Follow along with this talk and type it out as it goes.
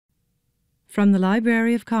From the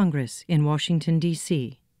Library of Congress in Washington,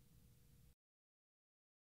 D.C.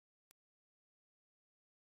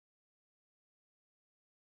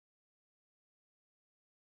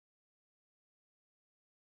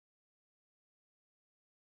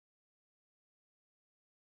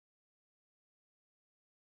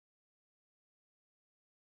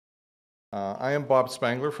 I am Bob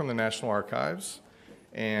Spangler from the National Archives,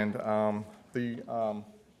 and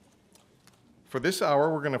for this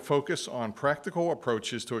hour we're going to focus on practical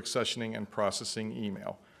approaches to accessioning and processing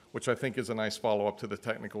email, which I think is a nice follow-up to the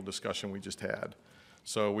technical discussion we just had.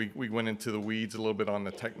 So we went into the weeds a little bit on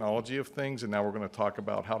the technology of things, and now we're going to talk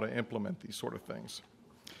about how to implement these sort of things.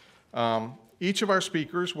 Each of our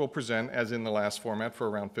speakers will present, as in the last format, for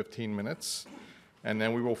around 15 minutes, and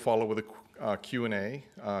then we will follow with a Q&A,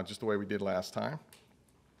 just the way we did last time.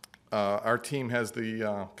 Our team has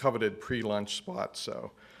the coveted pre-lunch spot,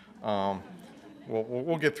 so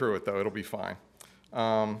we'll get through it, though. It'll be fine.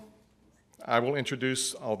 I will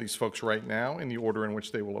introduce all these folks right now in the order in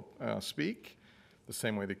which they will speak, the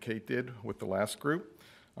same way that Kate did with the last group.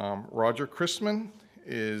 Roger Christman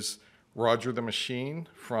is Roger the Machine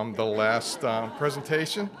from the last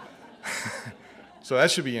presentation. So that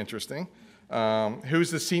should be interesting. Who's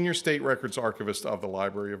the Senior State Records Archivist of the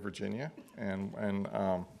Library of Virginia, and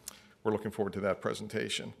we're looking forward to that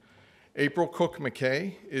presentation. Aprille Cooke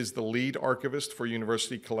McKay is the Lead Archivist for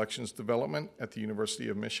University Collections Development at the University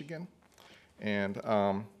of Michigan, and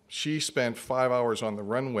she spent 5 hours on the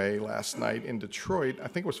runway last night in Detroit, I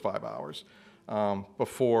think it was 5 hours,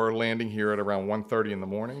 before landing here at around 1:30 in the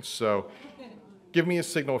morning, so give me a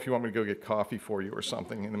signal if you want me to go get coffee for you or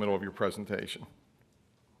something in the middle of your presentation.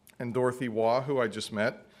 And Dorothy Waugh, who I just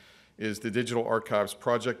met, is the Digital Archives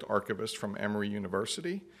Project Archivist from Emory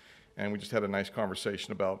University. And we just had a nice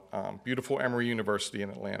conversation about beautiful Emory University in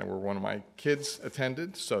Atlanta, where one of my kids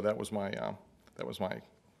attended. So that was my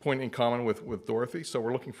point in common with Dorothy. So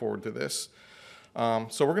we're looking forward to this.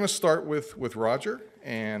 So we're going to start with Roger,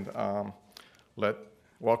 and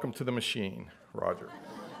welcome to the machine, Roger.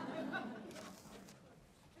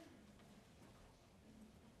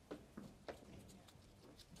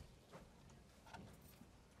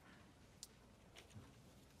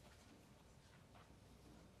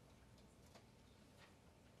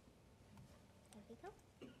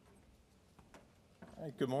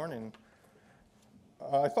 Hi, good morning.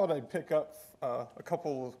 I thought I'd pick up a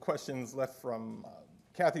couple of questions left from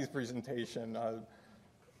Kathy's presentation.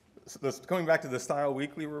 Going back to the Style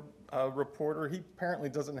Weekly reporter, he apparently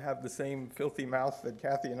doesn't have the same filthy mouth that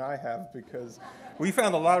Kathy and I have, because we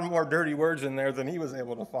found a lot more dirty words in there than he was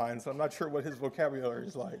able to find, so I'm not sure what his vocabulary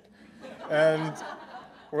is like,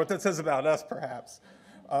 or what that says about us, perhaps.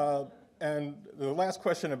 And the last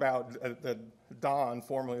question about Don,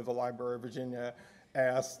 formerly of the Library of Virginia,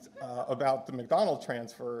 asked about the McDonald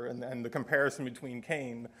transfer and the comparison between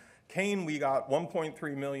Kane. Kane, we got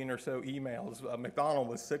 1.3 million or so emails. McDonald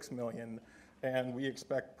was 6 million, and we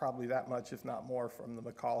expect probably that much, if not more, from the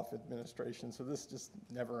McAuliffe administration. So this just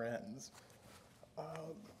never ends. I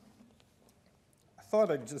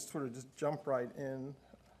thought I'd just jump right in.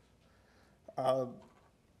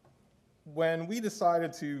 When we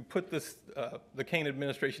decided to put the Kane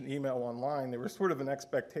administration email online, there was sort of an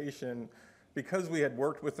expectation, because we had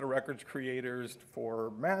worked with the records creators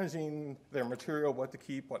for managing their material, what to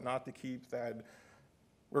keep, what not to keep, that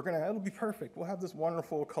it'll be perfect. We'll have this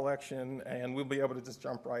wonderful collection, and we'll be able to just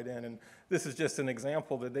jump right in. And this is just an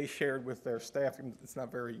example that they shared with their staff. It's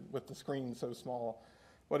not with the screen so small.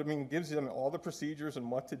 But it gives them all the procedures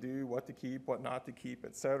and what to do, what to keep, what not to keep,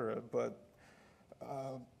 et cetera. But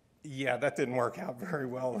yeah, that didn't work out very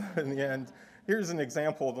well in the end. Here's an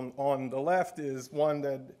example. On the left is one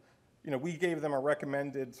that, we gave them a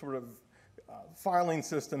recommended sort of filing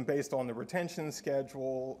system based on the retention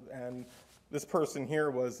schedule, and this person here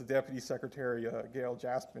was the Deputy Secretary Gail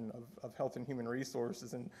Jaspin of Health and Human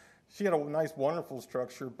Resources, and she had a nice, wonderful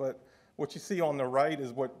structure, but what you see on the right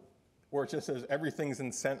is where it just says everything's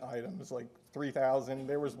in sent items, like 3,000.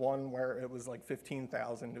 There was one where it was like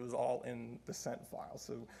 15,000. It was all in the sent file.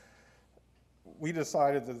 So we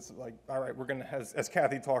decided that it's like, all right, we're going to, as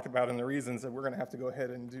Kathy talked about in the reasons, that we're going to have to go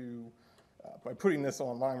ahead and do, by putting this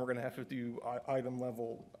online, we're going to have to do item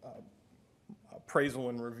level appraisal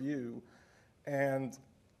and review. And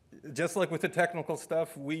just like with the technical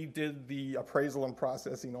stuff, we did the appraisal and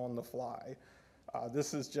processing on the fly.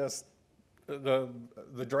 This is just the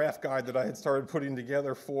draft guide that I had started putting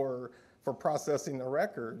together for processing the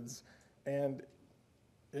records. And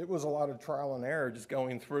it was a lot of trial and error, just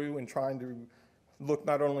going through and trying to look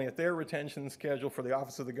not only at their retention schedule for the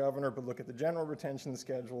Office of the Governor, but look at the general retention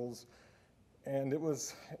schedules. And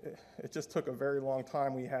it just took a very long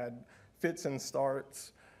time. We had fits and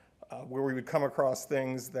starts where we would come across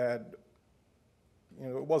things that,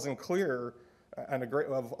 it wasn't clear and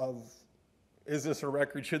is this a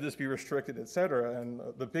record, should this be restricted, et cetera. And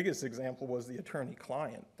the biggest example was the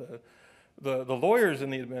attorney-client. The lawyers in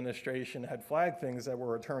the administration had flagged things that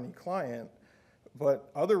were attorney-client,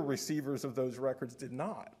 but other receivers of those records did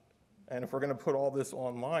not. And if we're going to put all this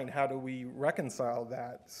online, how do we reconcile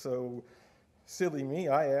that? So, silly me,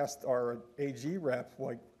 I asked our AG rep,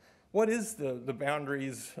 what is the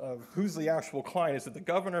boundaries of who's the actual client? Is it the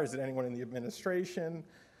governor? Is it anyone in the administration?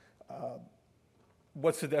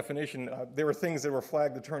 What's the definition? There were things that were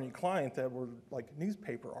flagged attorney-client that were like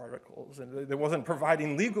newspaper articles, and it wasn't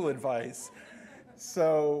providing legal advice.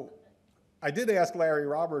 So I did ask Larry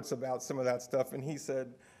Roberts about some of that stuff, and he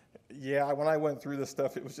said, yeah, when I went through this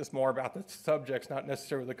stuff, it was just more about the subjects, not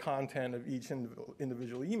necessarily the content of each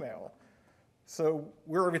individual email. So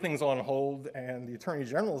where everything's on hold, and the Attorney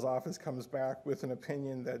General's office comes back with an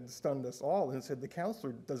opinion that stunned us all and said the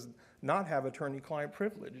counselor does not have attorney-client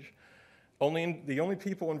privilege. The only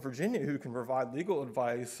people in Virginia who can provide legal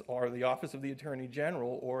advice are the Office of the Attorney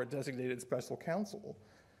General or a designated special counsel.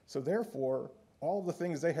 So therefore, all the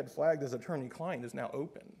things they had flagged as attorney-client is now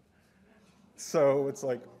open. So it's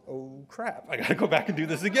like, oh crap, I gotta go back and do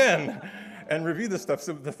this again and review this stuff.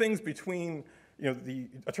 So the things between the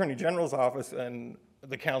Attorney General's office and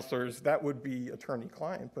the counselors, that would be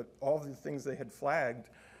attorney-client, but all the things they had flagged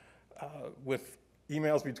with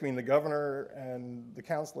emails between the governor and the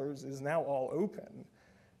counselors is now all open.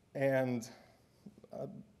 And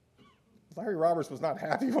Larry Roberts was not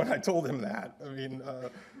happy when I told him that. I mean,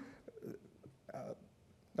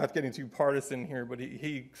 not getting too partisan here, but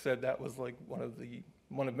he said that was like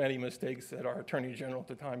one of many mistakes that our Attorney General at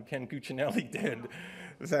the time, Ken Cuccinelli, did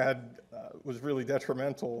that was really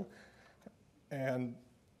detrimental.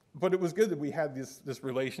 But it was good that we had this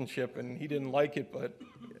relationship, and he didn't like it, but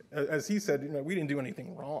as he said, we didn't do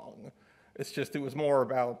anything wrong. It's just, it was more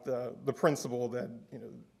about the principle that,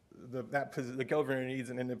 the governor needs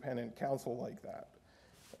an independent counsel like that,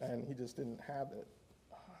 and he just didn't have it.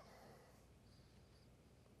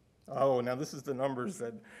 Oh, now this is the numbers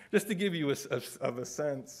that, just to give you a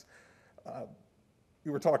sense,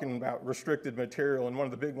 we were talking about restricted material, and one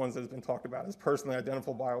of the big ones that has been talked about is personally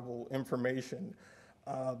identifiable information.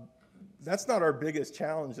 That's not our biggest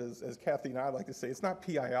challenge, as Kathy and I like to say. It's not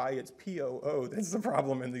PII, it's POO. That's the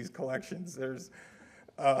problem in these collections.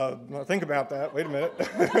 Think about that. Wait a minute.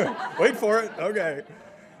 Wait for it. Okay.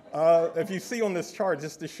 If you see on this chart,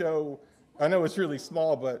 just to show, I know it's really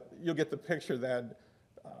small, but you'll get the picture that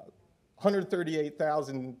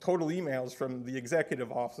 138,000 total emails from the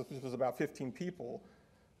executive office, which was about 15 people.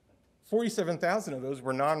 47,000 of those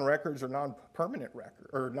were non-records or non-permanent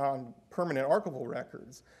archival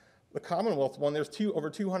records. The Commonwealth one, there's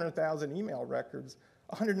over 200,000 email records.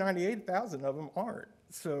 198,000 of them aren't.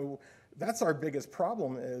 So that's our biggest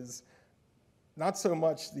problem, is not so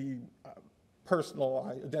much the personal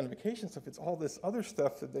identification stuff, it's all this other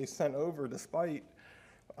stuff that they sent over despite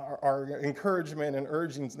our encouragement and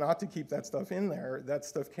urgings not to keep that stuff in there. That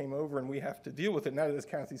stuff came over and we have to deal with it. Now, as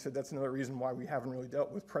Kathy said, that's another reason why we haven't really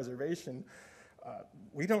dealt with preservation.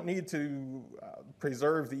 We don't need to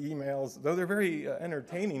preserve the emails, though they're very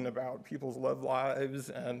entertaining about people's love lives.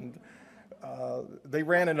 And they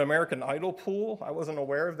ran an American Idol pool. I wasn't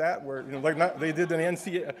aware of that, where they did an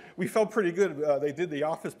NCAA. We felt pretty good. They did the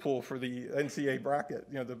office pool for the NCAA bracket.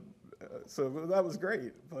 So that was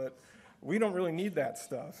great. But we don't really need that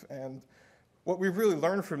stuff. And what we've really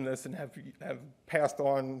learned from this and have passed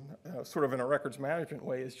on sort of in a records management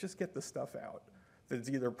way is just get the stuff out. That's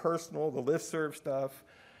either personal, the listserv stuff,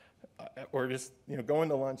 or just going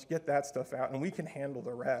to lunch, get that stuff out, and we can handle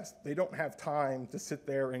the rest. They don't have time to sit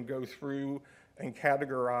there and go through and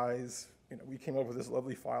categorize. We came up with this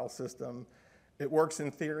lovely file system. It works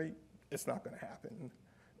in theory. It's not going to happen.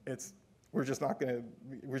 We're just going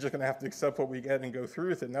to have to accept what we get and go through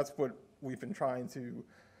with it, and that's what we've been trying to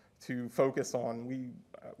focus on. We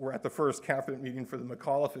were at the first cabinet meeting for the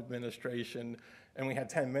McAuliffe administration, and we had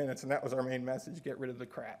 10 minutes, and that was our main message: get rid of the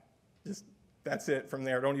crap. Just, that's it from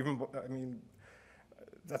there.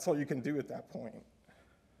 That's all you can do at that point.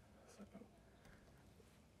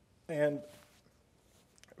 And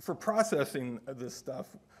for processing this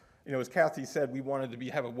stuff, as Kathy said, we wanted to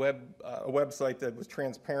have a website that was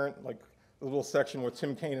transparent, like the little section with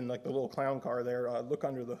Tim Kaine and like the little clown car there, look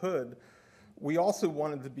under the hood. We also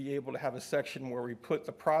wanted to be able to have a section where we put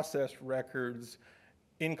the processed records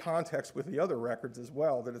in context with the other records as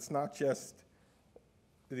well, that it's not just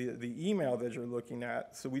the email that you're looking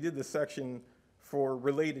at. So we did the section for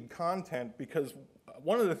related content, because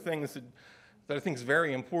one of the things that I think is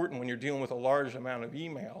very important when you're dealing with a large amount of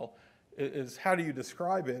email is how do you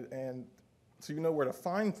describe it, and so you know where to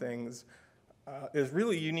find things, is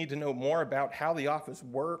really you need to know more about how the office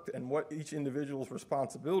worked and what each individual's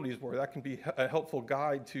responsibilities were. That can be a helpful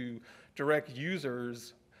guide to direct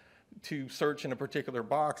users to search in a particular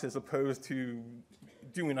box as opposed to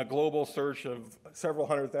doing a global search of several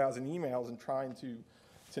 100,000 emails and trying to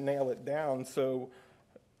nail it down. So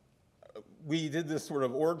we did this sort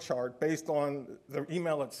of org chart based on the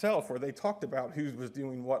email itself where they talked about who was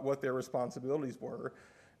doing what their responsibilities were.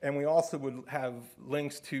 And we also would have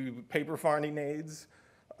links to paper finding aids,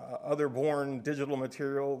 other born digital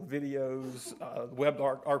material, videos,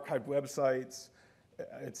 archived websites,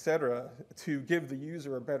 et cetera, to give the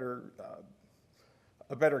user a better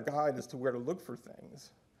guide as to where to look for things.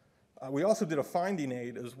 We also did a finding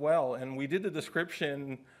aid as well, and we did the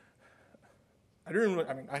description. I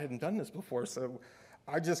hadn't done this before, so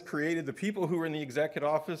I just created the people who were in the executive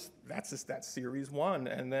office. That's series 1,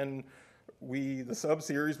 and then the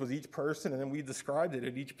sub-series was each person, and then we described it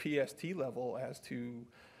at each PST level as to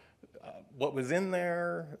what was in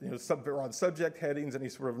there, broad subject headings, any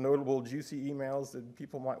sort of notable juicy emails that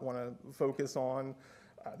people might want to focus on,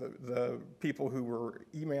 the people who were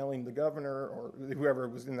emailing the governor or whoever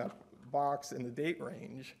was in that box, and the date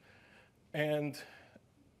range. And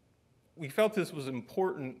we felt this was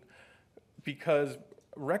important because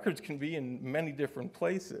records can be in many different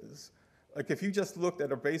places. Like if you just looked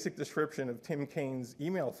at a basic description of Tim Kaine's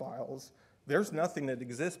email files, there's nothing that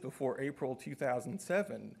exists before April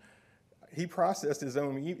 2007. He processed his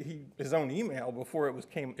own email before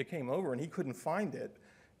it came over, and he couldn't find it,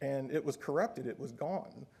 and it was corrupted. It was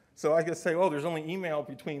gone. So I could say, oh, there's only email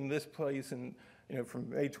between this place and from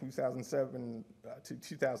May 2007 to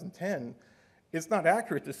 2010. It's not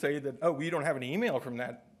accurate to say that, oh, we don't have any email from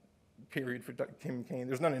that period for Tim Kaine.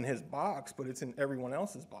 There's none in his box, but it's in everyone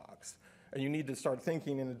else's box. And you need to start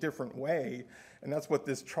thinking in a different way. And that's what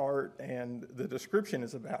this chart and the description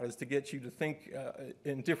is about, is to get you to think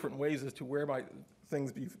in different ways as to where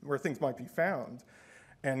things might be found.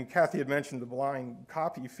 And Kathy had mentioned the blind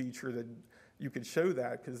copy feature, that you could show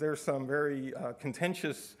that, because there's some very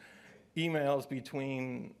contentious emails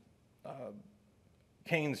between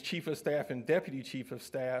Kaine's chief of staff and deputy chief of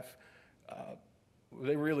staff.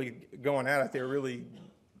 They really going at it. They were really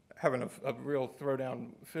having a real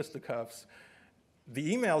throwdown fisticuffs.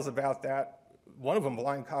 The emails about that, one of them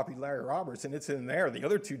blind copied Larry Roberts, and it's in there. The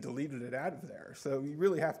other two deleted it out of there. So you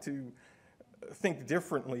really have to think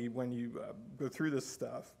differently when you go through this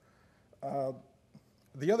stuff.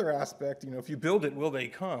 The other aspect, if you build it, will they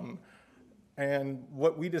come? And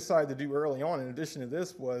what we decided to do early on, in addition to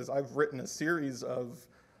this, was I've written a series of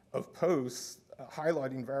posts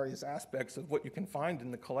highlighting various aspects of what you can find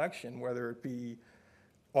in the collection, whether it be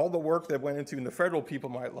all the work that went into, and the federal people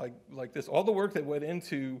might like this, all the work that went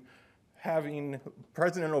into having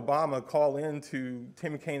President Obama call in to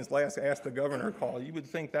Tim Kaine's last Ask the Governor call. You would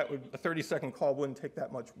think a 30-second call wouldn't take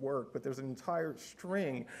that much work, but there's an entire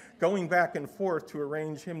string going back and forth to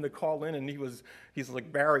arrange him to call in, and he's like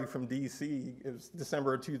Barry from DC. It was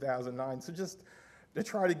December of 2009. So just to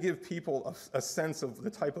try to give people a sense of the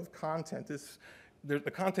type of content.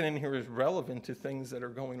 The content in here is relevant to things that are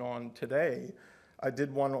going on today. I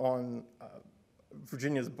did one on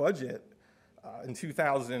Virginia's budget. In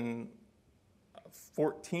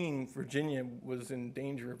 2014, Virginia was in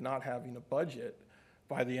danger of not having a budget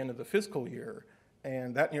by the end of the fiscal year.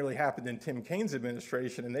 And that nearly happened in Tim Kaine's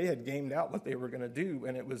administration, and they had gamed out what they were going to do,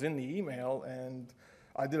 and it was in the email, and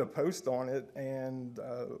I did a post on it, and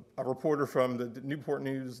a reporter from the Newport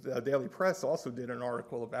News Daily Press also did an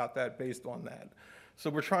article about that based on that.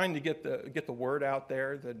 So we're trying to get the word out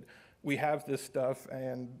there that we have this stuff,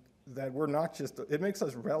 and that we're not just, it makes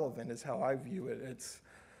us relevant is how I view it. It's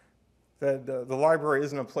that the library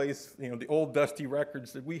isn't a place, the old dusty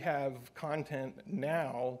records, that we have content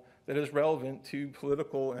now that is relevant to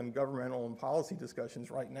political and governmental and policy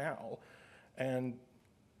discussions right now. And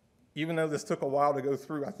even though this took a while to go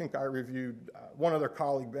through, I think I reviewed, one other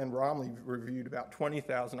colleague, Ben Bromley, reviewed about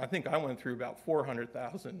 20,000. I think I went through about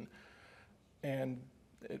 400,000. And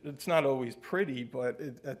it's not always pretty, but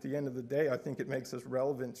at the end of the day, I think it makes us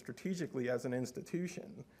relevant strategically as an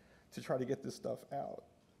institution to try to get this stuff out.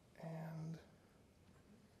 And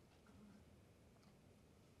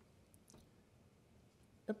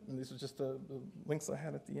yep, and these are just the links I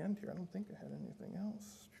had at the end here. I don't think I had anything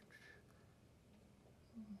else.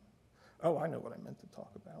 Oh, I know what I meant to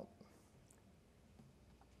talk about.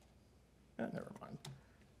 Never mind.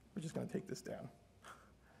 We're just going to take this down.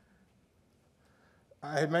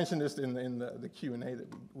 I had mentioned this in the Q&A that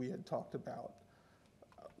we had talked about.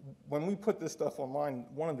 When we put this stuff online,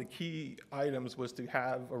 one of the key items was to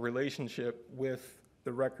have a relationship with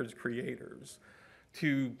the records creators,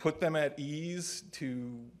 to put them at ease,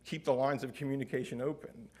 to keep the lines of communication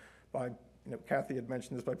open. By, Kathy had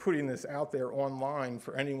mentioned this, by putting this out there online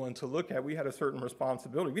for anyone to look at, we had a certain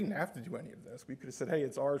responsibility. We didn't have to do any of this. We could have said, hey,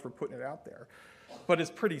 it's ours, we're putting it out there. But it's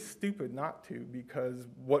pretty stupid not to, because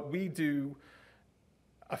what we do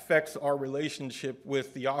affects our relationship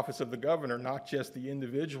with the office of the governor, not just the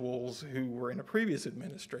individuals who were in a previous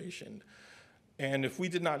administration. And if we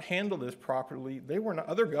did not handle this properly,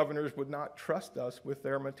 other governors would not trust us with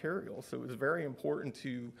their material. So it was very important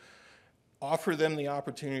to offer them the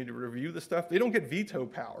opportunity to review the stuff. They don't get veto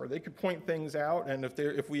power. They could point things out, and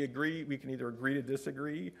if we agree, we can either agree to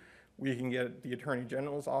disagree. We can get the Attorney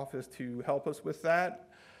General's office to help us with that.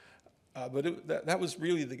 But that was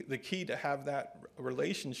really the key, to have that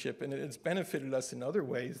relationship, and it's benefited us in other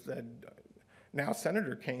ways. That now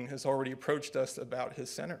Senator King has already approached us about his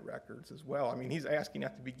Senate records as well. I mean, he's asking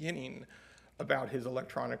at the beginning about his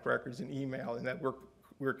electronic records and email, and that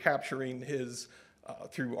we're capturing his,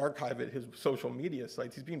 through Archivist, his social media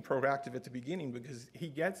sites. He's being proactive at the beginning because he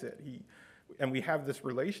gets it. And we have this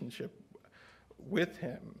relationship with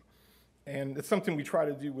him. And it's something we try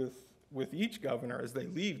to do with each governor as they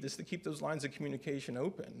leave, just to keep those lines of communication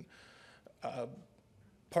open.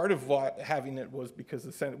 Part of having it was because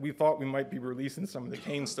the Senate, we thought we might be releasing some of the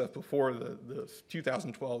Kane stuff before the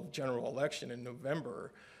 2012 general election in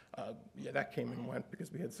November. Yeah, that came and went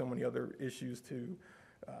because we had so many other issues to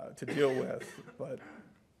deal with. But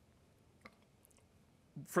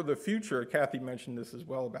for the future, Kathy mentioned this as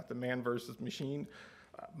well about the man versus machine.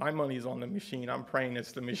 My money's on the machine. I'm praying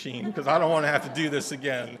it's the machine because I don't want to have to do this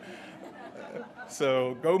again.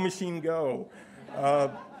 So go machine, go.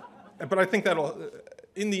 But I think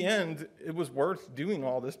in the end, it was worth doing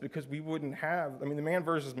all this because we wouldn't have, the man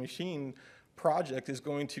versus machine project is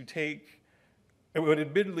going to take, it would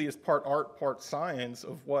admittedly is part art, part science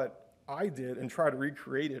of what I did, and try to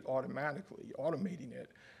recreate it automatically, automating it.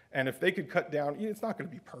 And if they could cut down, it's not going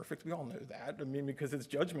to be perfect. We all know that. Because it's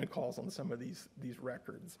judgment calls on some of these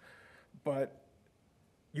records. But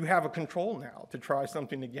you have a control now to try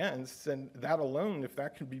something against, and that alone, if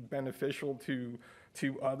that can be beneficial to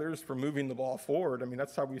others for moving the ball forward,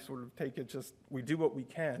 that's how we sort of take it. We do what we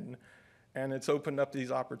can, and it's opened up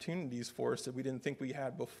these opportunities for us that we didn't think we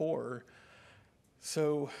had before.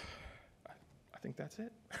 So I think that's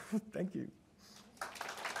it. Thank you.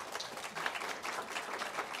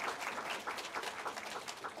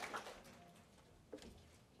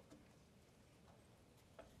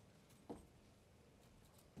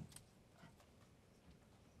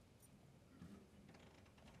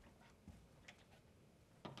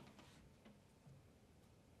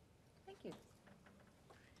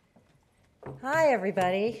 Hi,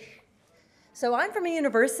 everybody. So I'm from a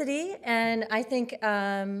university, and I think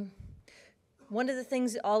one of the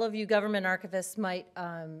things all of you government archivists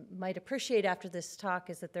might appreciate after this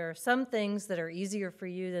talk is that there are some things that are easier for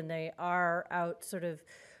you than they are out sort of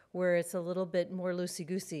where it's a little bit more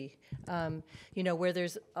loosey-goosey, where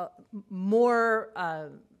there's more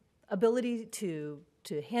ability to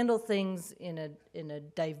handle things in a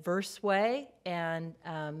diverse way, and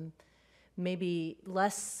maybe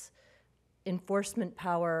less enforcement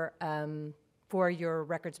power for your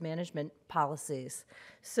records management policies.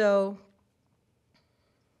 So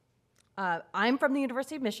I'm from the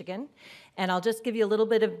University of Michigan, and I'll just give you a little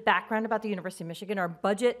bit of background about the University of Michigan. Our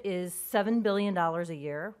budget is $7 billion a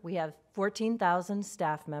year. We have 14,000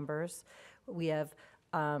 staff members. We have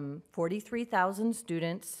 43,000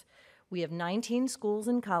 students. We have 19 schools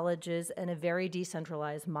and colleges and a very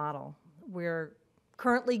decentralized model. We're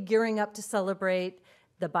currently gearing up to celebrate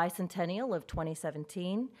the bicentennial of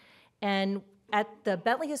 2017. And at the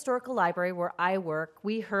Bentley Historical Library, where I work,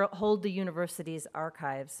 we hold the university's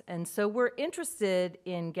archives. And so we're interested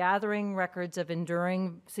in gathering records of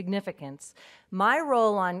enduring significance. My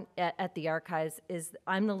role at the archives is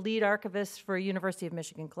I'm the lead archivist for University of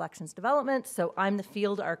Michigan Collections Development, so I'm the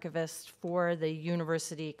field archivist for the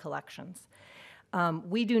university collections.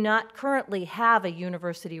 We do not currently have a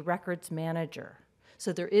university records manager.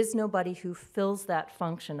 So there is nobody who fills that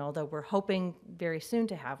function, although we're hoping very soon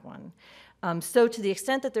to have one. So to the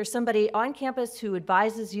extent that there's somebody on campus who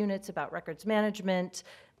advises units about records management,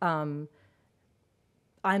 I'm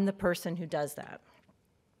the person who does that.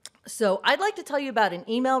 So I'd like to tell you about an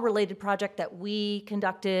email-related project that we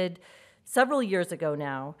conducted several years ago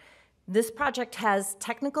now This project has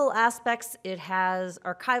technical aspects, it has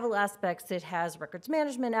archival aspects, it has records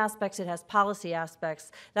management aspects, it has policy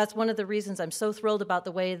aspects. That's one of the reasons I'm so thrilled about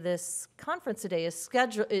the way this conference today is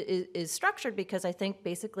structured, because I think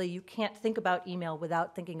basically you can't think about email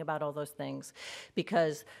without thinking about all those things,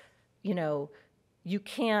 because, you know, you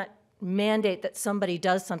can't mandate that somebody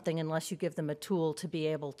does something unless you give them a tool to be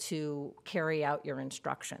able to carry out your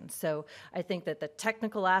instructions. So I think that the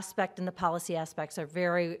technical aspect and the policy aspects are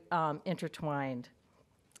very intertwined.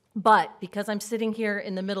 But because I'm sitting here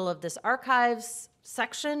in the middle of this archives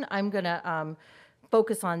section, I'm going to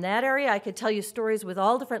focus on that area. I could tell you stories with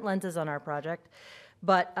all different lenses on our project,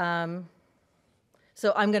 but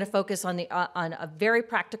so I'm going to focus on a very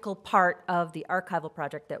practical part of the archival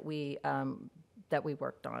project that we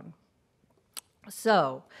worked on.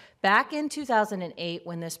 So back in 2008,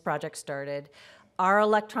 when this project started, our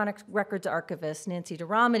electronic records archivist, Nancy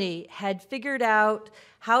DeRomedy, had figured out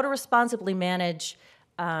how to responsibly manage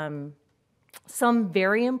some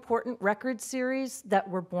very important record series that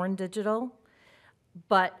were born digital.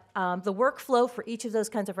 But the workflow for each of those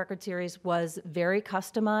kinds of record series was very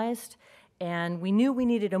customized, and we knew we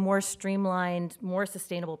needed a more streamlined, more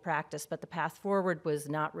sustainable practice, but the path forward was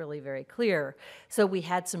not really very clear. So we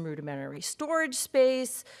had some rudimentary storage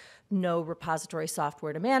space, no repository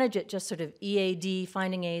software to manage it, just sort of EAD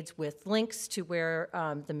finding aids with links to where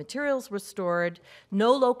the materials were stored.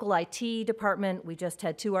 No local IT department. We just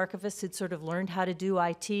had 2 archivists who'd sort of learned how to do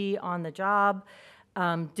IT on the job.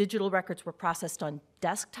 Digital records were processed on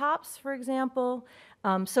desktops, for example.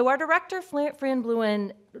 So our director, Fran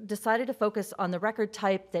Bluin, decided to focus on the record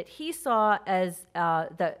type that he saw as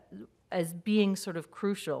being sort of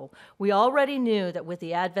crucial. We already knew that with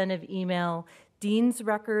the advent of email, dean's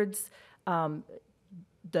records, the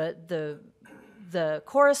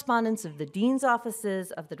correspondence of the dean's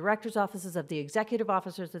offices, of the director's offices, of the executive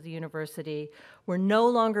officers of the university were no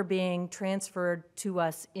longer being transferred to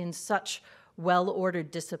us in such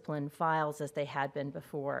well-ordered disciplined files as they had been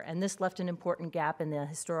before. And this left an important gap in the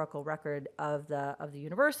historical record of the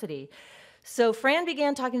university. So Fran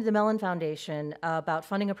began talking to the Mellon Foundation about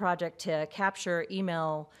funding a project to capture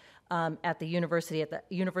email at the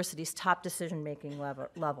university's top decision-making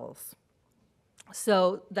levels.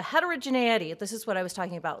 So the heterogeneity, this is what I was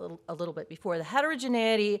talking about a little bit before, the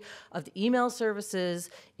heterogeneity of the email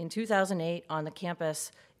services in 2008 on the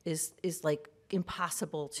campus is like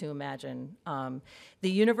impossible to imagine. The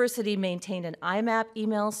university maintained an IMAP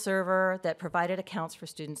email server that provided accounts for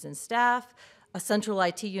students and staff. A central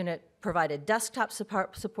IT unit provided desktop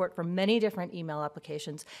support for many different email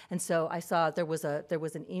applications. And so I saw there was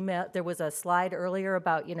a slide earlier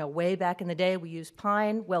about, you know, way back in the day we used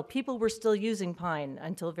Pine. Well, people were still using Pine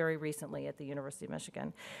until very recently at the University of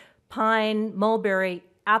Michigan. Pine, Mulberry,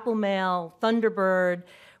 Apple Mail, Thunderbird.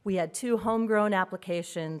 We had 2 homegrown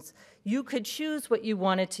applications. You could choose what you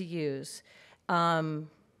wanted to use.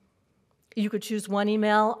 You could choose one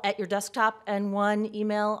email at your desktop and one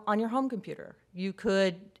email on your home computer. You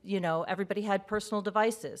could, you know, everybody had personal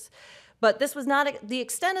devices. But this was not the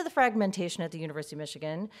extent of the fragmentation at the University of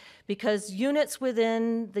Michigan, because units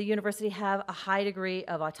within the university have a high degree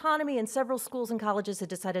of autonomy, and several schools and colleges had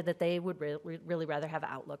decided that they would really rather have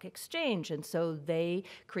Outlook Exchange, and so they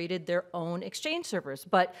created their own Exchange servers.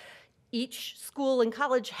 But each school and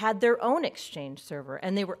college had their own Exchange server,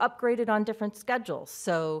 and they were upgraded on different schedules.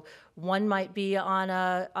 So one might be on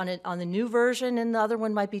the new version, and the other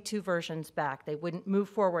one might be 2 versions back. They wouldn't move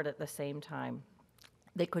forward at the same time.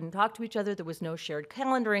 They couldn't talk to each other. There was no shared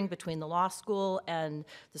calendaring between the law school and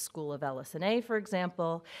the School of LS&A, for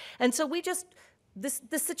example. And so we just, this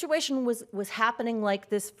situation was happening like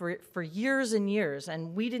this for years and years,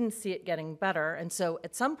 and we didn't see it getting better. And so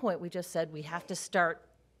at some point we just said we have to start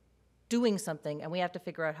doing something, and we have to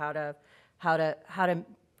figure out how to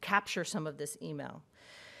capture some of this email.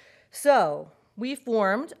 So we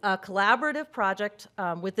formed a collaborative project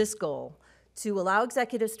with this goal: to allow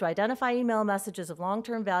executives to identify email messages of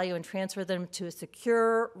long-term value and transfer them to a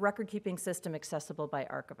secure record-keeping system accessible by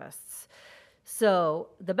archivists. So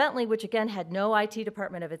the Bentley, which again had no IT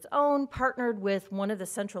department of its own, partnered with one of the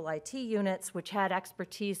central IT units, which had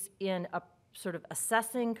expertise in sort of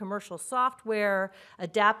assessing commercial software,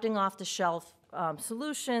 adapting off-the-shelf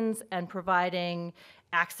solutions, and providing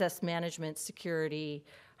access management, security,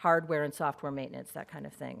 hardware and software maintenance, that kind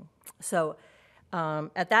of thing. So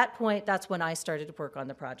at that point, that's when I started to work on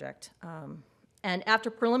the project. And after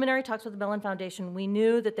preliminary talks with the Mellon Foundation, we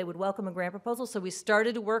knew that they would welcome a grant proposal, so we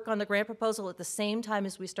started to work on the grant proposal at the same time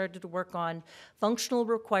as we started to work on functional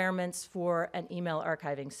requirements for an email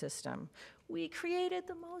archiving system. we created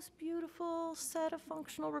the most beautiful set of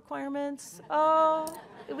functional requirements. Oh,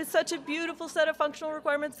 it was such a beautiful set of functional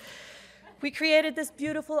requirements. We created this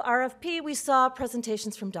beautiful RFP. We saw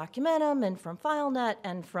presentations from Documentum and from FileNet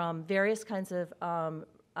and from various kinds of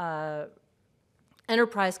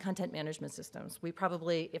enterprise content management systems. We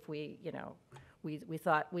probably, if we, you know, we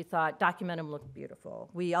thought Documentum looked beautiful.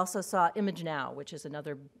 We also saw ImageNow, which is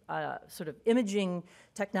another sort of imaging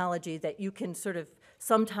technology that you can sort of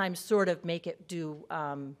sometimes sort of make it do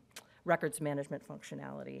records management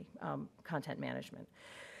functionality, content management.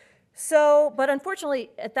 So, but unfortunately,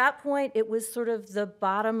 at that point, it was sort of the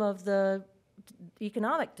bottom of the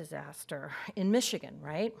economic disaster in Michigan,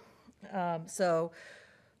 right? So,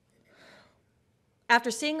 after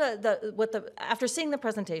seeing the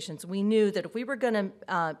presentations, we knew that if we were going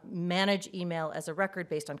to manage email as a record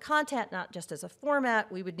based on content, not just as a format,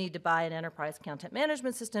 we would need to buy an enterprise content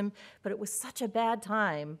management system. But it was such a bad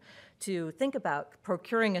time to think about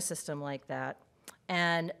procuring a system like that.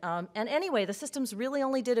 And anyway, the systems really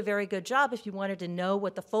only did a very good job if you wanted to know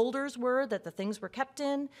what the folders were that the things were kept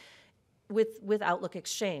in with Outlook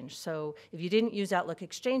Exchange. So if you didn't use Outlook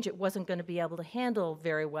Exchange, it wasn't going to be able to handle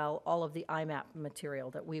very well all of the IMAP material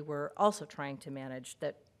that we were also trying to manage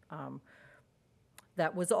that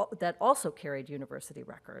also carried university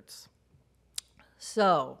records.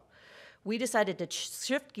 So we decided to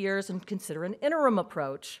shift gears and consider an interim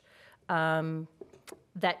approach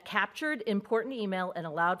that captured important email and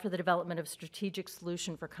allowed for the development of a strategic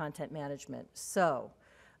solution for content management. So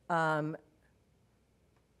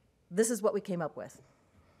this is what we came up with.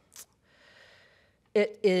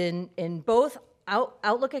 In both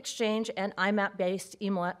Outlook Exchange and IMAP-based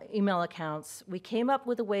email accounts, we came up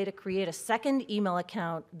with a way to create a second email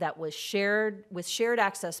account that was shared with shared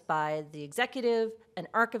access by the executive, an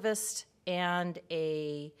archivist, and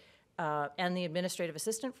the administrative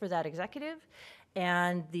assistant for that executive.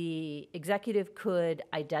 And the executive could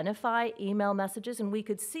identify email messages, and we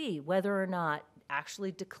could see whether or not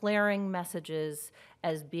actually declaring messages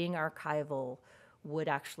as being archival would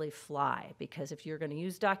actually fly. Because if you're going to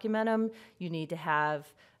use Documentum, you need to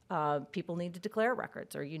have, people need to declare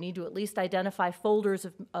records, or you need to at least identify folders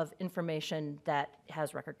of information that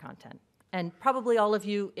has record content. And probably all of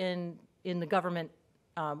you in the government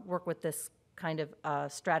work with this kind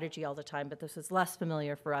of strategy all the time, but this is less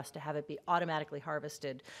familiar for us to have it be automatically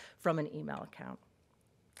harvested from an email account.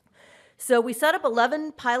 So we set up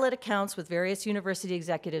 11 pilot accounts with various university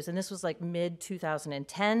executives, and this was like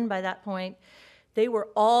mid-2010 by that point. They were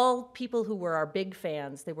all people who were our big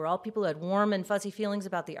fans. They were all people who had warm and fuzzy feelings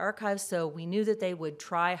about the archives, so we knew that they would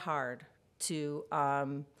try hard to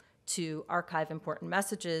archive important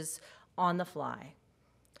messages on the fly.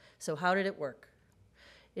 So how did it work?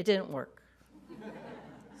 It didn't work.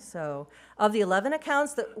 So of the 11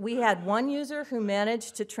 accounts, we had one user who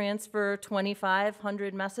managed to transfer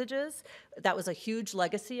 2,500 messages. That was a huge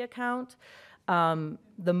legacy account.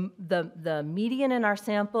 The median in our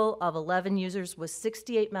sample of 11 users was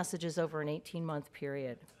 68 messages over an 18-month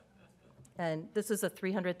period. And this is a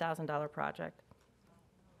 $300,000 project.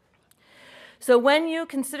 So when you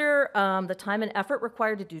consider the time and effort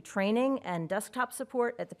required to do training and desktop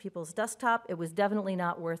support at the people's desktop, it was definitely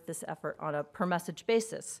not worth this effort on a per message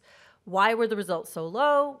basis. Why were the results so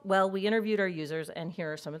low? Well, we interviewed our users, and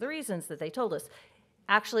here are some of the reasons that they told us.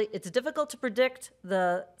 Actually, it's difficult to predict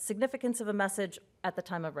the significance of a message at the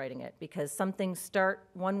time of writing it, because some things start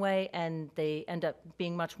one way and they end up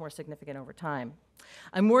being much more significant over time.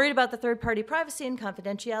 I'm worried about the third-party privacy and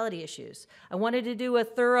confidentiality issues. I wanted to do a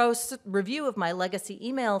thorough review of my legacy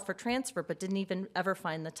email for transfer, but didn't even ever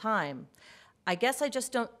find the time. I guess I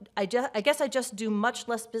just do much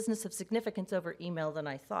less business of significance over email than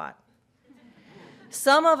I thought.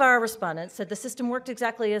 Some of our respondents said the system worked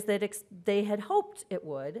exactly as they had hoped it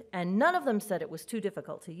would, and none of them said it was too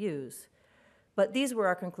difficult to use. But these were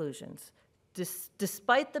our conclusions.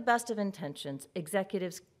 Despite the best of intentions,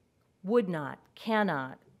 executives would not,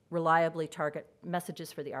 cannot reliably target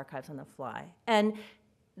messages for the archives on the fly. And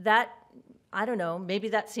that, I don't know, maybe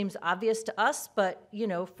that seems obvious to us, but you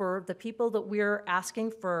know, for the people that we're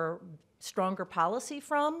asking for stronger policy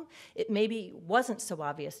from, it maybe wasn't so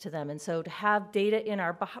obvious to them. And so to have data in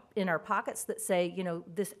our pockets that say, you know,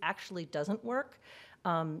 this actually doesn't work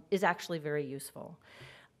is actually very useful.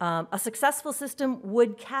 A successful system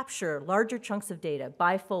would capture larger chunks of data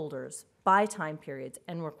by folders, by time periods,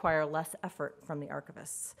 and require less effort from the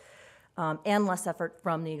archivists and less effort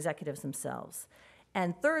from the executives themselves.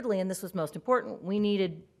 And thirdly, and this was most important, we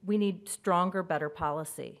need stronger, better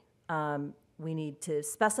policy. We need to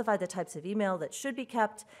specify the types of email that should be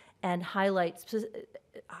kept and highlight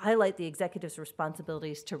highlight the executive's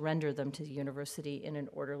responsibilities to render them to the university in an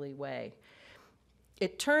orderly way.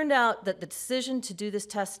 It turned out that the decision to do this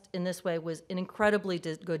test in this way was an incredibly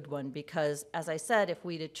good one because, as I said, if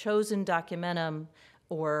we'd have chosen Documentum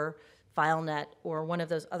or FileNet or one of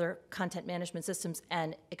those other content management systems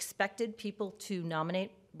and expected people to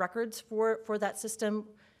nominate records for that system,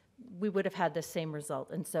 we would have had the same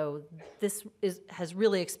result. And so this has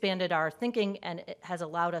really expanded our thinking, and it has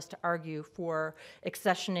allowed us to argue for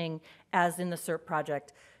accessioning, as in the SERP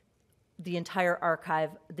project, the entire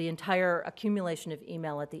archive, the entire accumulation of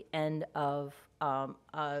email at the end of an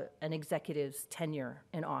executive's tenure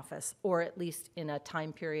in office, or at least in a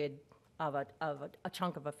time period of a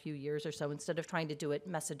chunk of a few years or so, instead of trying to do it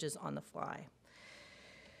messages on the fly.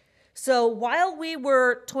 So while we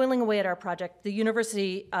were toiling away at our project, the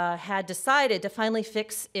university had decided to finally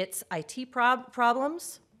fix its IT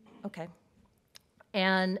problems. Okay.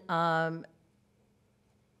 And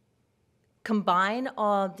combine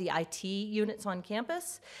all the IT units on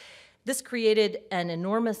campus. This created an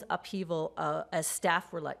enormous upheaval as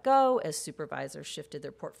staff were let go, as supervisors shifted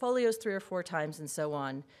their portfolios 3 or 4 times, and so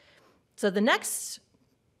on. So the next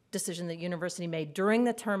decision the university made during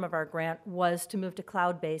the term of our grant was to move to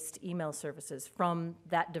cloud-based email services from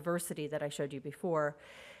that diversity that I showed you before.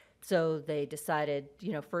 So they decided,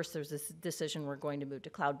 first there's this decision we're going to move to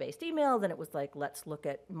cloud-based email, then it was like, let's look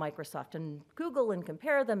at Microsoft and Google and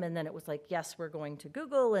compare them, and then it was like, yes, we're going to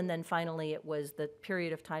Google, and then finally it was the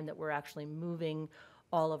period of time that we're actually moving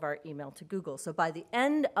all of our email to Google. So by the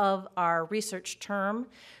end of our research term,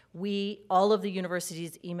 all of the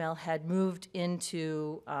university's email had moved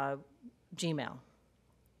into Gmail.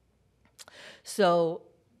 So,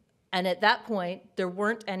 and at that point, there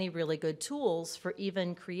weren't any really good tools for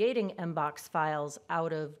even creating Mbox files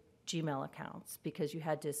out of Gmail accounts, because you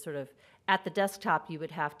had to sort of, at the desktop, you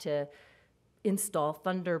would have to install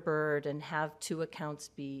Thunderbird and have 2 accounts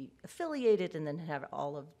be affiliated, and then have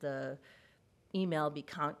all of the email be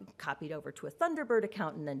copied over to a Thunderbird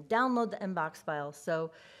account and then download the Mbox file.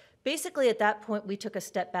 So basically at that point we took a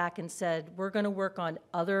step back and said, we're going to work on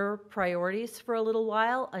other priorities for a little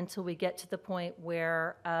while until we get to the point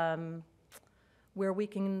where we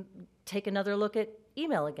can take another look at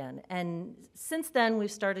email again. And since then we've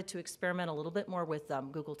started to experiment a little bit more with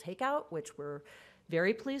Google Takeout, which we're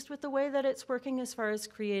very pleased with the way that it's working as far as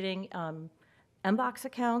creating Mbox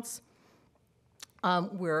accounts.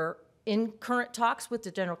 We're in current talks with the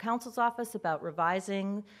General Counsel's Office about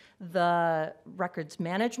revising the records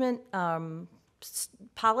management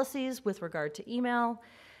policies with regard to email.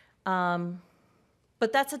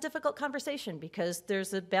 But that's a difficult conversation because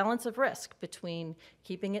there's a balance of risk between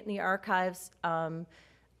keeping it in the archives.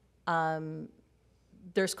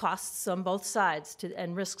 There's costs on both sides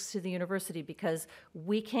and risks to the university because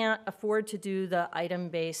we can't afford to do the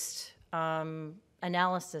item-based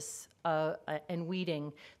analysis and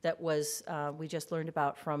weeding that we just learned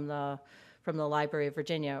about from the Library of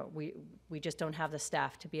Virginia. We just don't have the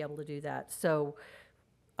staff to be able to do that. So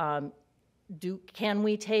can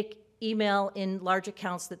we take email in large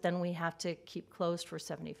accounts that then we have to keep closed for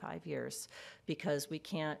 75 years because we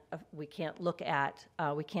can't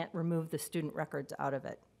remove the student records out of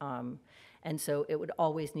it. And so it would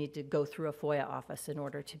always need to go through a FOIA office in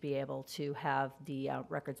order to be able to have the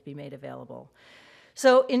records be made available.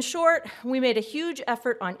 So in short, we made a huge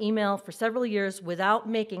effort on email for several years without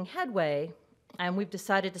making headway, and we've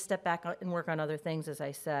decided to step back and work on other things, as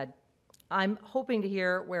I said. I'm hoping to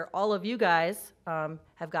hear where all of you guys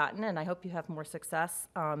have gotten, and I hope you have more success.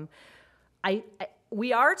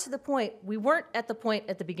 We are to the point, we weren't at the point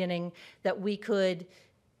at the beginning that we could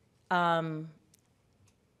walk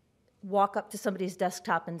up to somebody's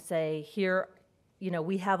desktop and say, here,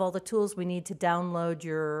 we have all the tools we need to download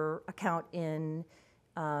your account in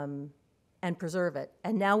and preserve it.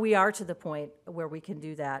 And now we are to the point where we can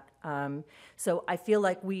do that. So I feel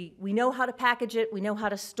like we know how to package it, we know how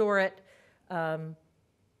to store it, but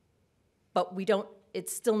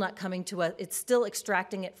it's still not coming to us. It's still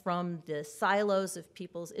extracting it from the silos of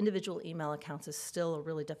people's individual email accounts is still a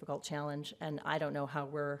really difficult challenge, and I don't know how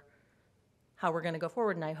we're going to go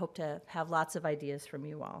forward, and I hope to have lots of ideas from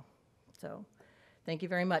you all. So thank you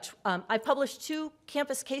very much. I published 2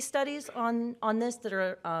 campus case studies on this that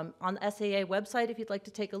are on the SAA website if you'd like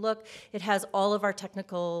to take a look. It has all of our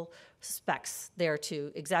technical specs there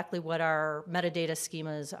too, exactly what our metadata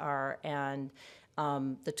schemas are and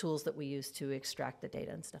the tools that we use to extract the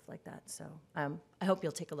data and stuff like that. So I hope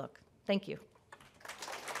you'll take a look. Thank you.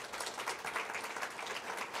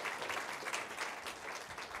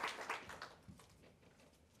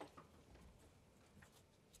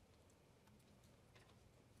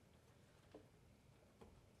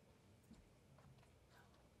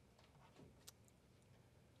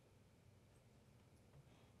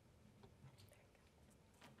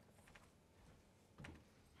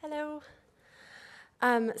 Hello.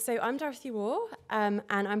 So I'm Dorothy Waugh, and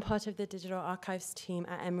I'm part of the Digital Archives team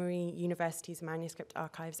at Emory University's Manuscript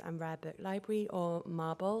Archives and Rare Book Library, or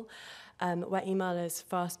MARBLE, where email is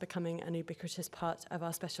fast becoming an ubiquitous part of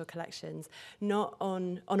our special collections, not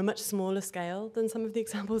on a much smaller scale than some of the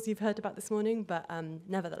examples you've heard about this morning, but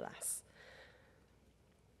nevertheless.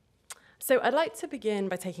 So I'd like to begin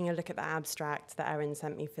by taking a look at the abstract that Erin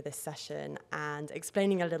sent me for this session and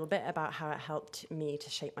explaining a little bit about how it helped me to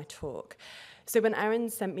shape my talk. So when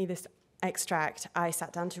Erin sent me this extract, I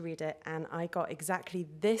sat down to read it, and I got exactly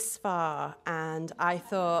this far, and I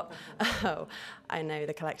thought, oh, I know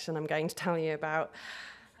the collection I'm going to tell you about.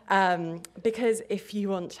 Because if you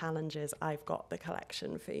want challenges, I've got the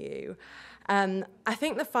collection for you. I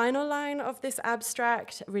think the final line of this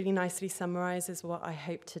abstract really nicely summarizes what I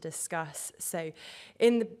hope to discuss. So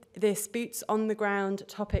in this Boots on the Ground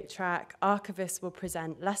topic track, archivists will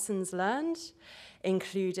present lessons learned,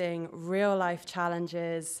 including real-life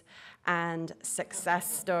challenges and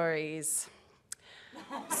success stories.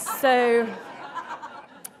 So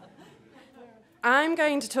I'm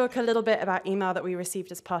going to talk a little bit about email that we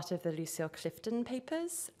received as part of the Lucille Clifton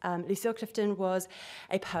papers. Lucille Clifton was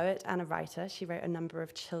a poet and a writer. She wrote a number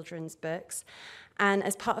of children's books. And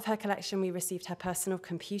as part of her collection, we received her personal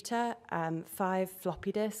computer, 5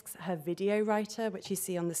 floppy disks, her video writer, which you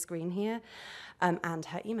see on the screen here, and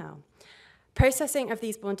her email. Processing of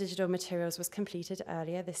these Born Digital materials was completed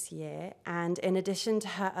earlier this year, and in addition to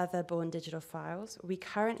her other Born Digital files, we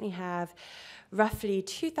currently have roughly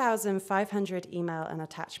 2,500 email and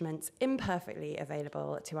attachments imperfectly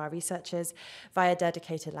available to our researchers via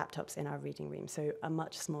dedicated laptops in our reading room, so a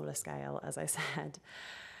much smaller scale, as I said.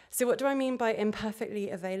 So what do I mean by imperfectly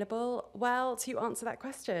available? Well, to answer that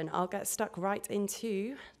question, I'll get stuck right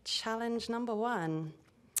into challenge number 1.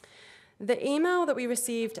 The email that we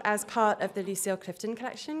received as part of the Lucille Clifton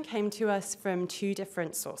collection came to us from 2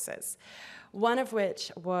 different sources, one of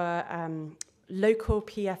which were local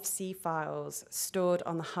PFC files stored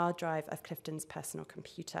on the hard drive of Clifton's personal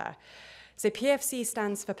computer. So PFC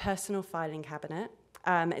stands for Personal Filing Cabinet.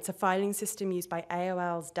 It's a filing system used by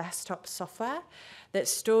AOL's desktop software that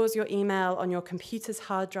stores your email on your computer's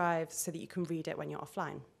hard drive so that you can read it when you're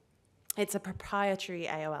offline. It's a proprietary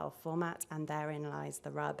AOL format, and therein lies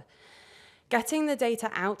the rub. Getting the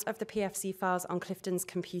data out of the PFC files on Clifton's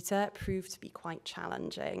computer proved to be quite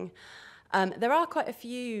challenging. There are quite a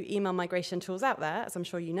few email migration tools out there, as I'm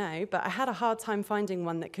sure you know, but I had a hard time finding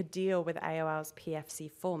one that could deal with AOL's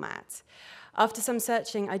PFC format. After some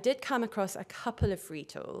searching, I did come across a couple of free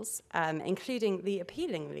tools, including the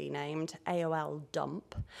appealingly named AOL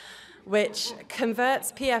Dump, which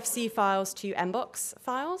converts PFC files to Mbox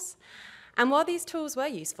files. And while these tools were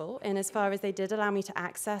useful, in as far as they did allow me to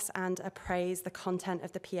access and appraise the content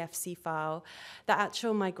of the PFC file, the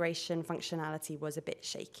actual migration functionality was a bit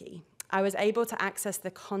shaky. I was able to access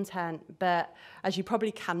the content, but as you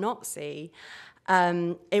probably cannot see,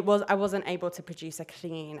 I wasn't able to produce a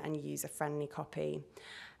clean and user-friendly copy.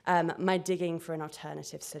 My digging for an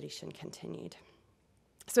alternative solution continued.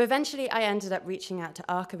 So eventually I ended up reaching out to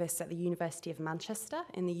archivists at the University of Manchester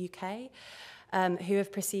in the UK, who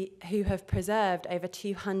have preserved over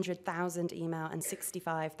 200,000 email and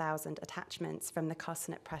 65,000 attachments from the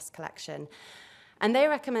Carcanet Press collection. And they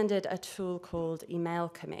recommended a tool called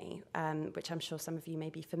Emailchemy, which I'm sure some of you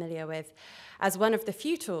may be familiar with, as one of the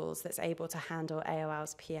few tools that's able to handle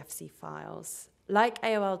AOL's PFC files. Like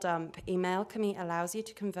AOL Dump, Emailchemy allows you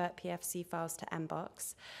to convert PFC files to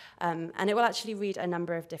Mbox, and it will actually read a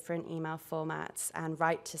number of different email formats and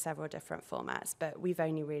write to several different formats, but we've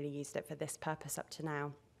only really used it for this purpose up to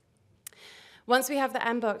now. Once we have the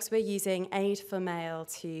Mbox, we're using Aid for Mail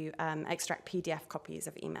to extract PDF copies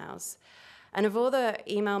of emails. And of all the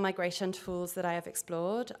email migration tools that I have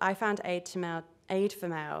explored, I found Aid for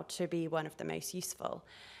Mail to be one of the most useful.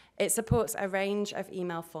 It supports a range of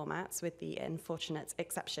email formats, with the unfortunate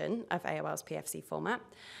exception of AOL's PFC format,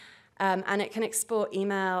 and it can export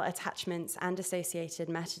email attachments and associated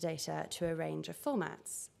metadata to a range of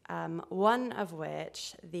formats, one of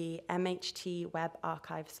which, the MHT Web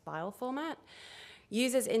Archives file format,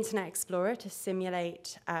 uses Internet Explorer to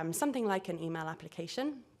simulate something like an email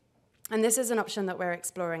application. And this is an option that we're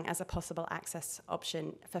exploring as a possible access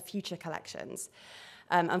option for future collections.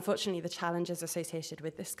 Unfortunately, the challenges associated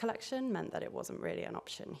with this collection meant that it wasn't really an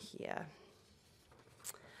option here.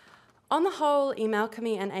 On the whole,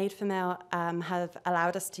 Emailchemy and Aid for Mail have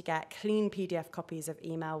allowed us to get clean PDF copies of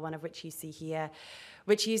email, one of which you see here,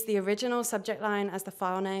 which use the original subject line as the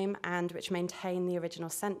file name and which maintain the original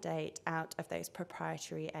sent date out of those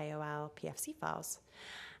proprietary AOL PFC files.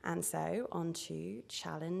 And so, on to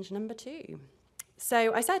challenge number 2.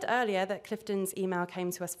 So I said earlier that Clifton's email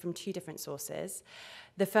came to us from two different sources,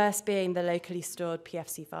 the first being the locally stored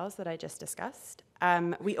PFC files that I just discussed.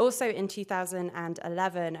 We also, in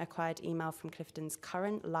 2011, acquired email from Clifton's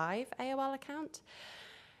current live AOL account.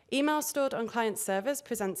 Email stored on client servers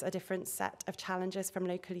presents a different set of challenges from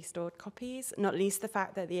locally stored copies, not least the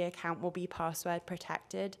fact that the account will be password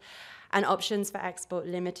protected and options for export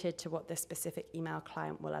limited to what the specific email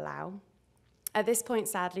client will allow. At this point,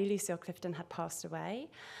 sadly, Lucille Clifton had passed away.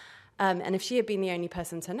 And if she had been the only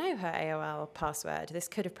person to know her AOL password, this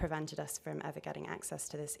could have prevented us from ever getting access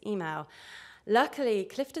to this email. Luckily,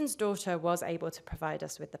 Clifton's daughter was able to provide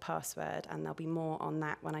us with the password, and there'll be more on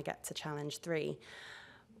that when I get to Challenge 3.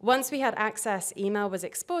 Once we had access, email was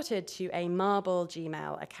exported to a Marble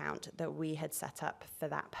Gmail account that we had set up for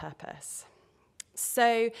that purpose.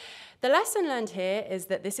 So the lesson learned here is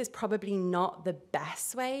that this is probably not the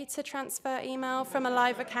best way to transfer email from a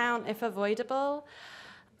live account if avoidable.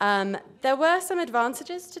 There were some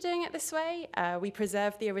advantages to doing it this way. We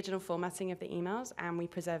preserved the original formatting of the emails, and we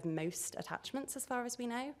preserved most attachments as far as we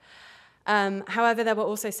know. However, there were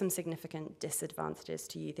also some significant disadvantages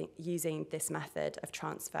to using this method of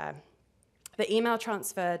transfer. The email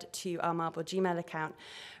transferred to our Marble Gmail account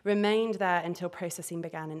remained there until processing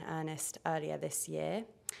began in earnest earlier this year.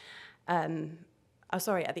 At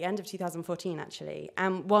the end of 2014, actually.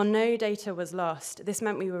 And while no data was lost, this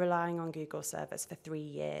meant we were relying on Google servers for 3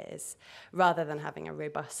 years, rather than having a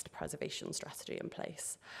robust preservation strategy in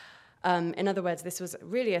place. In other words, this was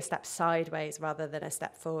really a step sideways rather than a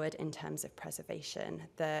step forward in terms of preservation.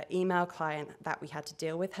 The email client that we had to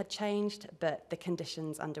deal with had changed, but the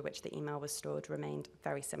conditions under which the email was stored remained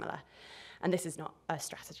very similar. And this is not a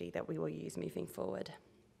strategy that we will use moving forward.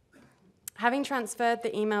 Having transferred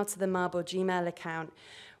the email to the Marble Gmail account,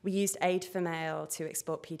 we used Aid for Mail to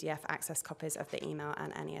export PDF access copies of the email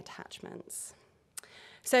and any attachments.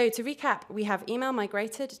 So to recap, we have email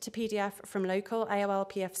migrated to PDF from local AOL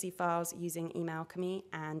PFC files using Emailchemy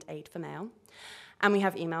and Aid for Mail. And we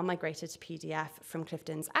have email migrated to PDF from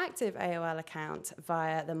Clifton's active AOL account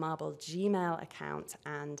via the Marble Gmail account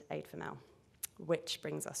and Aid for Mail, which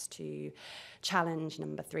brings us to challenge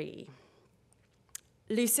number 3.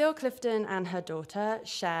 Lucille Clifton and her daughter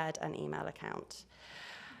shared an email account.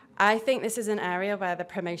 I think this is an area where the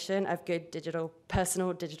promotion of good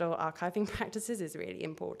personal digital archiving practices is really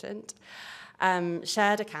important.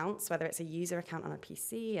 Shared accounts, whether it's a user account on a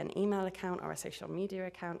PC, an email account, or a social media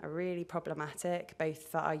account, are really problematic, both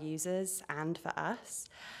for our users and for us.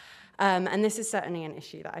 And this is certainly an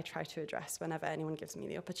issue that I try to address whenever anyone gives me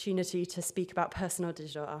the opportunity to speak about personal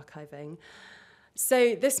digital archiving.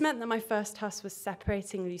 So this meant that my first task was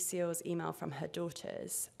separating Lucille's email from her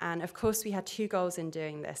daughter's. And of course, we had 2 goals in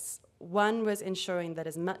doing this. One was ensuring that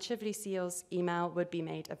as much of Lucille's email would be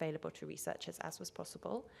made available to researchers as was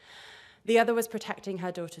possible. The other was protecting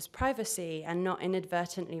her daughter's privacy and not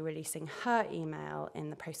inadvertently releasing her email in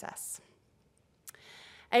the process.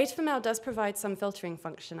 Aid for Mail does provide some filtering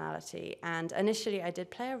functionality, and initially I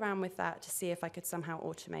did play around with that to see if I could somehow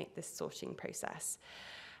automate this sorting process.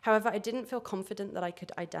 However, I didn't feel confident that I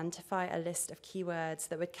could identify a list of keywords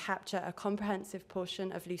that would capture a comprehensive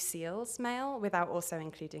portion of Lucille's mail without also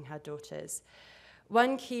including her daughter's.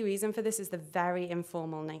 One key reason for this is the very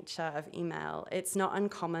informal nature of email. It's not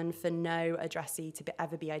uncommon for no addressee to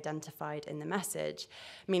ever be identified in the message,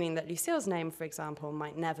 meaning that Lucille's name, for example,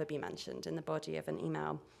 might never be mentioned in the body of an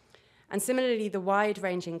email. And similarly, the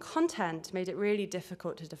wide-ranging content made it really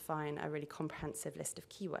difficult to define a really comprehensive list of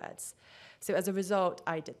keywords. So as a result,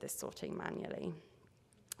 I did this sorting manually.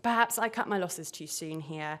 Perhaps I cut my losses too soon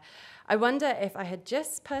here. I wonder if I had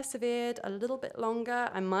just persevered a little bit longer,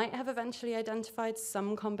 I might have eventually identified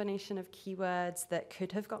some combination of keywords that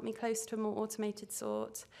could have got me close to a more automated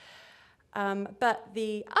sort. But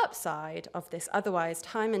the upside of this otherwise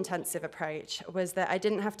time-intensive approach was that I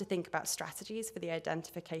didn't have to think about strategies for the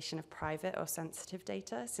identification of private or sensitive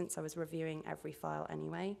data, since I was reviewing every file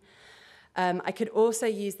anyway. I could also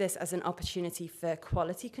use this as an opportunity for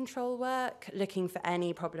quality control work, looking for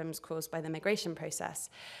any problems caused by the migration process,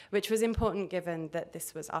 which was important given that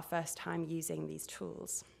this was our first time using these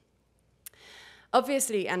tools.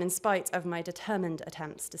 Obviously, and in spite of my determined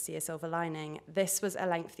attempts to see a silver lining, this was a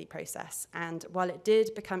lengthy process, and while it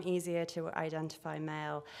did become easier to identify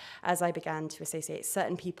mail as I began to associate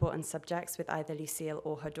certain people and subjects with either Lucille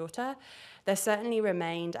or her daughter, there certainly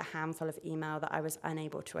remained a handful of email that I was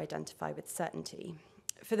unable to identify with certainty.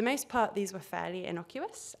 For the most part, these were fairly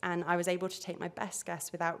innocuous, and I was able to take my best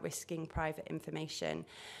guess without risking private information.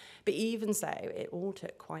 But even so, it all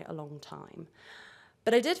took quite a long time.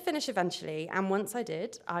 But I did finish eventually, and once I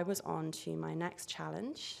did, I was on to my next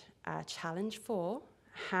challenge. challenge 4,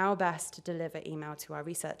 how best to deliver email to our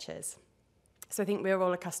researchers. So I think we're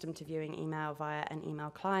all accustomed to viewing email via an email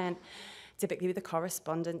client, typically with the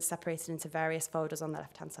correspondence separated into various folders on the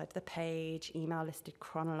left-hand side of the page, email listed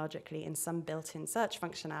chronologically in some built-in search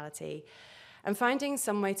functionality. And finding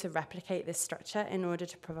some way to replicate this structure in order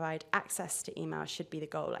to provide access to email should be the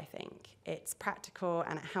goal, I think. It's practical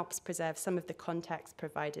and it helps preserve some of the context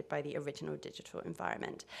provided by the original digital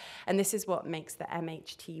environment. And this is what makes the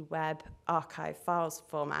MHT web archive files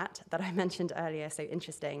format that I mentioned earlier so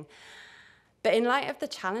interesting. But in light of the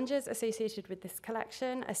challenges associated with this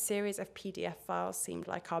collection, a series of PDF files seemed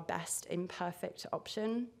like our best imperfect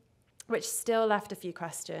option, which still left a few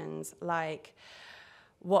questions like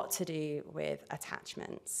what to do with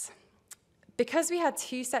attachments. Because we had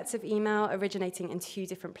 2 sets of email originating in 2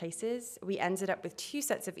 different places, we ended up with 2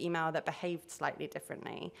 sets of email that behaved slightly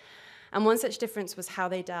differently. And one such difference was how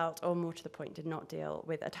they dealt, or more to the point, did not deal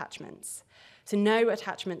with attachments. So no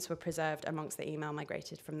attachments were preserved amongst the email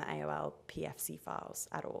migrated from the AOL PFC files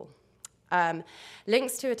at all.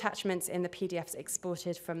 Links to attachments in the PDFs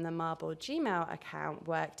exported from the Marble Gmail account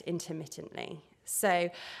worked intermittently. So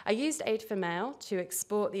I used Aid for Mail to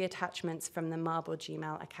export the attachments from the Marble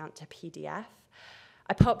Gmail account to PDF.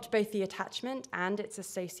 I popped both the attachment and its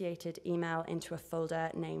associated email into a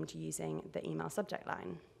folder named using the email subject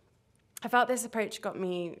line. I felt this approach got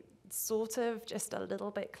me sort of just a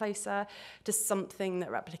little bit closer to something that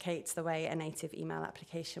replicates the way a native email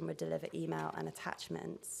application would deliver email and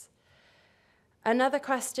attachments. Another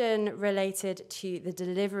question related to the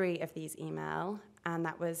delivery of these email, and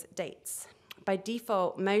that was dates. By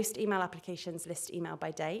default, most email applications list email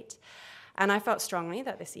by date, and I felt strongly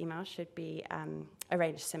that this email should be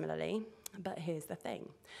arranged similarly, but here's the thing.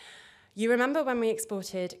 You remember when we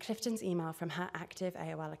exported Clifton's email from her active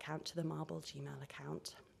AOL account to the Marble Gmail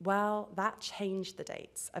account? Well, that changed the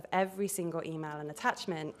dates of every single email and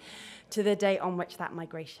attachment to the date on which that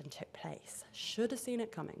migration took place. Should have seen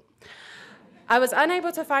it coming. I was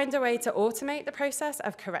unable to find a way to automate the process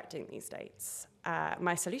of correcting these dates.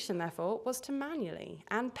 My solution, therefore, was to manually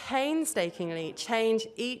and painstakingly change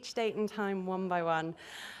each date and time one by one.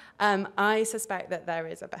 I suspect that there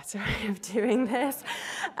is a better way of doing this,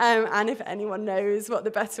 and if anyone knows what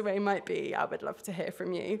the better way might be, I would love to hear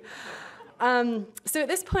from you. So at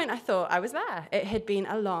this point, I thought I was there. It had been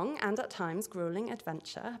a long and at times grueling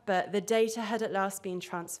adventure, but the data had at last been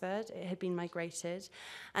transferred, it had been migrated,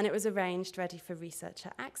 and it was arranged ready for researcher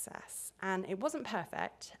access. And it wasn't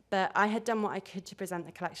perfect, but I had done what I could to present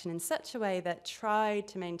the collection in such a way that tried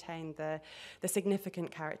to maintain the significant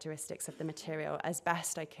characteristics of the material as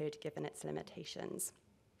best I could given its limitations.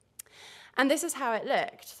 And this is how it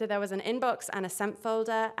looked. So there was an inbox and a sent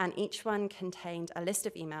folder, and each one contained a list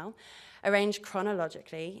of email arranged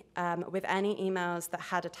chronologically with any emails that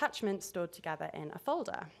had attachments stored together in a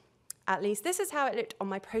folder. At least this is how it looked on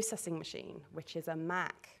my processing machine, which is a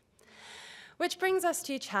Mac. Which brings us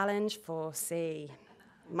to challenge 4C,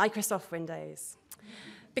 Microsoft Windows.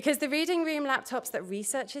 Because the reading room laptops that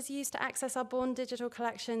researchers use to access our born digital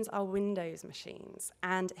collections are Windows machines.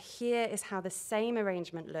 And here is how the same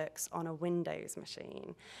arrangement looks on a Windows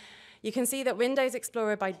machine. You can see that Windows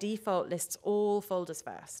Explorer by default lists all folders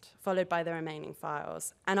first, followed by the remaining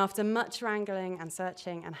files. And after much wrangling and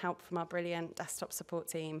searching and help from our brilliant desktop support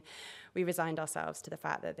team, we resigned ourselves to the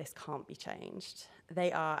fact that this can't be changed.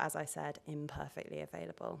 They are, as I said, imperfectly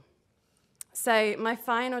available. So my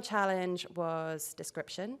final challenge was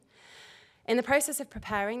description. In the process of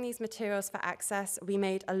preparing these materials for access, we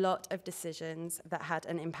made a lot of decisions that had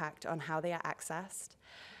an impact on how they are accessed.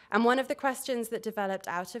 And one of the questions that developed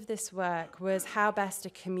out of this work was how best to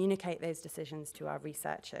communicate those decisions to our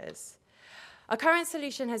researchers. Our current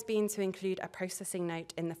solution has been to include a processing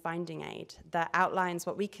note in the finding aid that outlines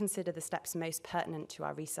what we consider the steps most pertinent to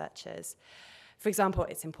our researchers. For example,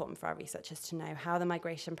 it's important for our researchers to know how the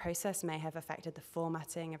migration process may have affected the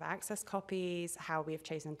formatting of access copies, how we have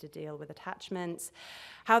chosen to deal with attachments,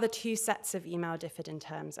 how the 2 sets of email differed in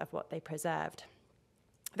terms of what they preserved.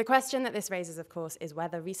 The question that this raises, of course, is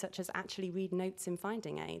whether researchers actually read notes in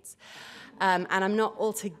finding aids. And I'm not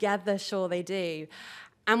altogether sure they do.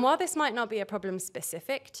 And while this might not be a problem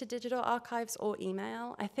specific to digital archives or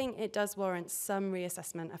email, I think it does warrant some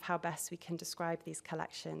reassessment of how best we can describe these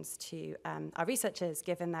collections to our researchers,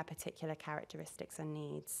 given their particular characteristics and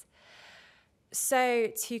needs. So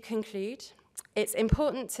to conclude, it's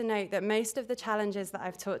important to note that most of the challenges that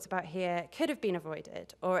I've talked about here could have been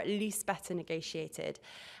avoided, or at least better negotiated,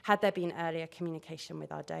 had there been earlier communication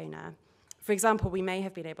with our donor. For example, we may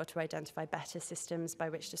have been able to identify better systems by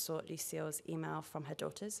which to sort Lucille's email from her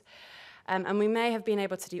daughters, And we may have been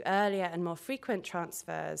able to do earlier and more frequent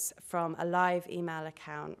transfers from a live email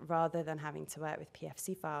account rather than having to work with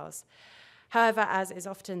PFC files. However, as is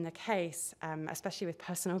often the case, especially with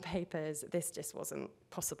personal papers, this just wasn't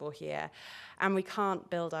possible here. And we can't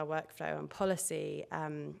build our workflow and policy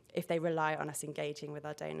if they rely on us engaging with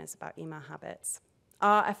our donors about email habits.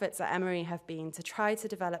 Our efforts at Emory have been to try to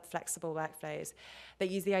develop flexible workflows that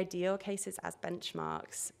use the ideal cases as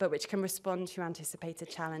benchmarks, but which can respond to anticipated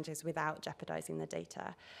challenges without jeopardizing the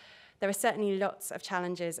data. There are certainly lots of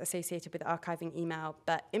challenges associated with archiving email,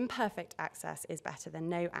 but imperfect access is better than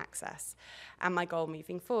no access. And my goal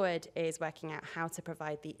moving forward is working out how to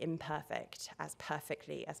provide the imperfect as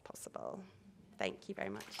perfectly as possible. Thank you very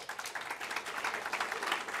much.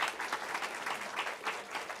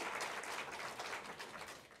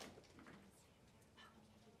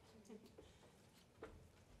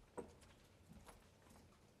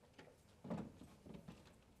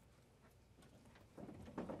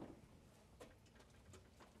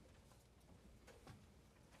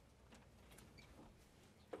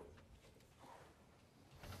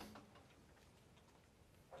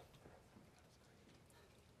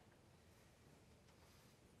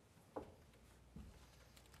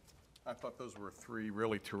 I thought those were three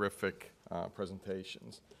really terrific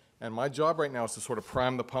presentations. And my job right now is to sort of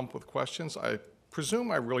prime the pump with questions. I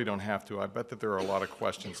presume I really don't have to. I bet that there are a lot of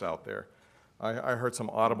questions out there. I heard some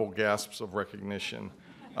audible gasps of recognition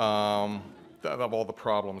of all the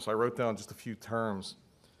problems. I wrote down just a few terms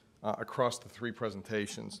across the three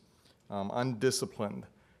presentations. Undisciplined,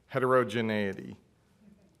 heterogeneity,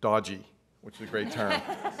 dodgy, which is a great term,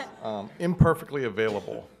 imperfectly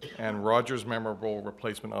available, and Roger's memorable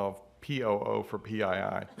replacement of POO for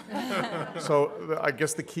PII. So I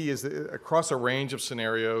guess the key is that across a range of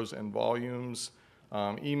scenarios and volumes,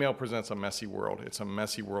 email presents a messy world. It's a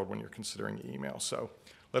messy world when you're considering email. So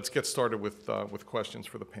let's get started with questions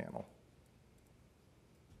for the panel.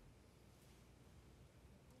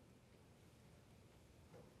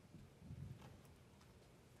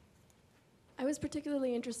 I was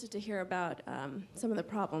particularly interested to hear about some of the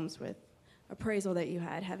problems with appraisal that you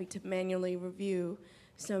had, having to manually review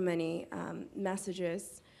so many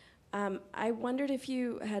messages. I wondered if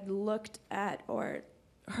you had looked at or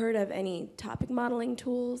heard of any topic modeling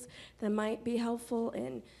tools that might be helpful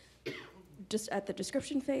in just at the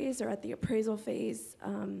description phase or at the appraisal phase.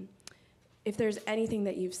 If there's anything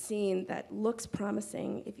that you've seen that looks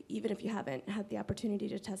promising, even if you haven't had the opportunity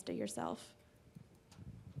to test it yourself.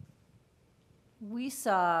 We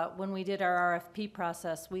saw, when we did our RFP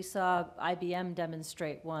process, we saw IBM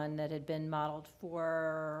demonstrate one that had been modeled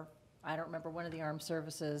for, I don't remember, one of the armed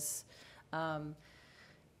services.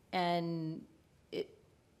 And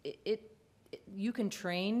you can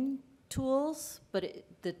train tools, but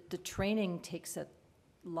the training takes a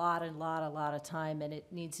lot of time, and it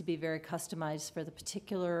needs to be very customized for the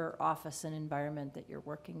particular office and environment that you're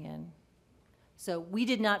working in. So we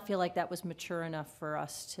did not feel like that was mature enough for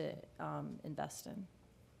us to invest in.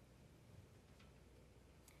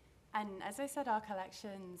 And as I said, our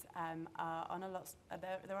collections are on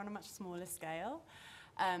they're on a much smaller scale.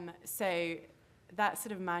 So that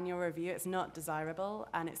sort of manual review, it's not desirable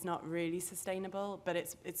and it's not really sustainable, but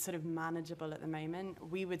it's sort of manageable at the moment.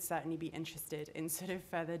 We would certainly be interested in sort of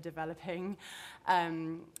further developing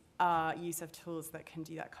our use of tools that can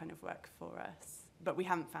do that kind of work for us. But we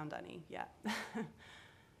haven't found any yet.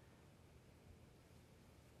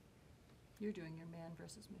 You're doing your man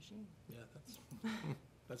versus machine. Yeah,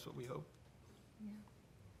 that's what we hope. Yeah.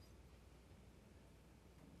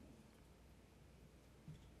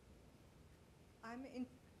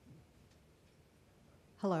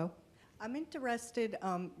 Hello. I'm interested,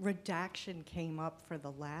 redaction came up for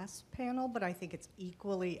the last panel, but I think it's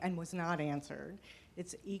equally, and was not answered,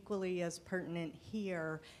 it's equally as pertinent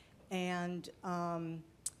here. And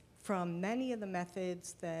from many of the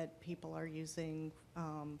methods that people are using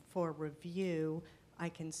for review, I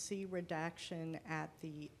can see redaction at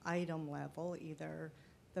the item level, either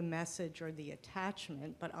the message or the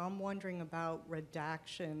attachment, but I'm wondering about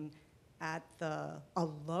redaction at a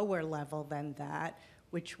lower level than that,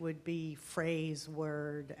 which would be phrase,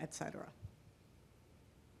 word, etc.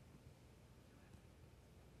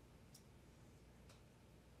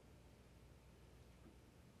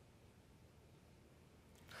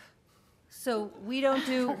 So we don't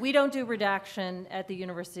do redaction at the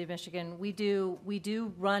University of Michigan. We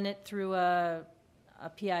do run it through a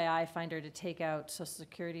PII finder to take out Social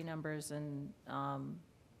Security numbers and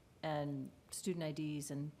student IDs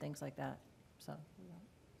and things like that. So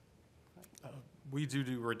we do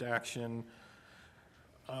redaction.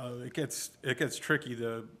 It gets tricky.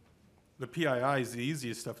 The the PII is the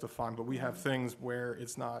easiest stuff to find, but we have things where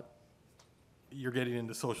it's not, you're getting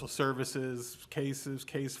into social services, cases,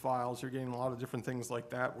 case files, you're getting a lot of different things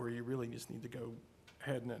like that where you really just need to go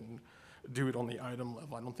ahead and do it on the item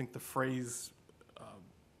level. I don't think the phrase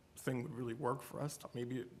thing would really work for us.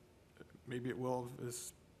 Maybe it will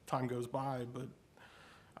as time goes by, but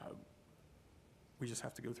we just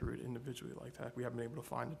have to go through it individually like that. We haven't been able to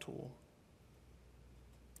find a tool.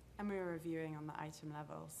 And we were reviewing on the item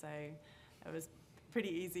level, so it was pretty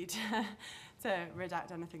easy to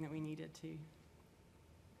redact anything that we needed to.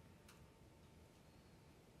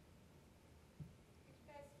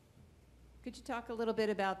 Could you talk a little bit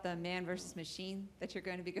about the man versus machine that you're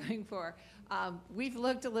going to be going for? We've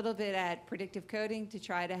looked a little bit at predictive coding to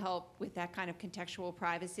try to help with that kind of contextual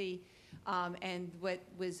privacy. And what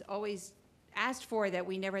was always asked for that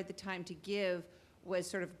we never had the time to give was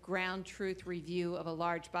sort of ground truth review of a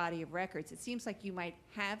large body of records. It seems like you might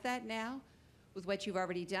have that now with what you've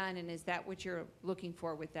already done, and is that what you're looking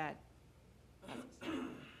for with that?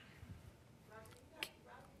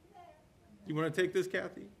 You want to take this,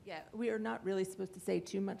 Kathy? Yeah, we are not really supposed to say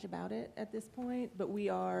too much about it at this point, but we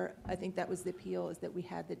are, I think that was the appeal, is that we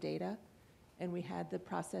had the data and we had the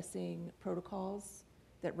processing protocols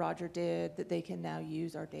that Roger did, that they can now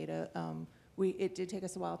use our data. It did take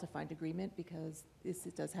us a while to find agreement because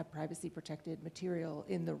it does have privacy protected material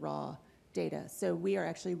in the raw data. So we are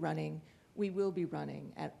actually we will be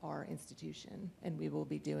running at our institution, and we will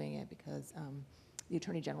be doing it because the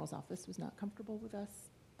Attorney General's office was not comfortable with us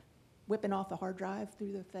whipping off a hard drive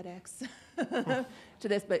through the FedEx to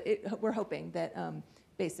this, but we're hoping that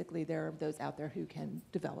basically there are those out there who can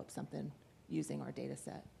develop something using our data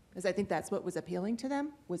set. Because I think that's what was appealing to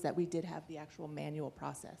them, was that we did have the actual manual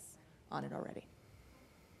process on it already.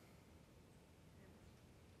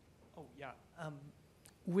 Oh, yeah.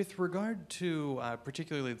 With regard to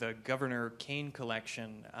particularly the Governor Kane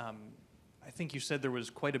collection, I think you said there was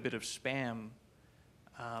quite a bit of spam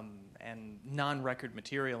and non-record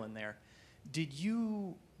material in there. Did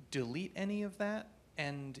you delete any of that?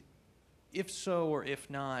 And if so or if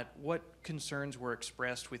not, what concerns were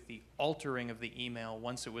expressed with the altering of the email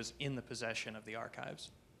once it was in the possession of the archives?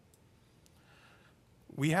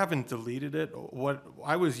 We haven't deleted it. What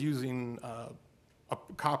I was using a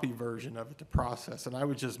copy version of it to process, and I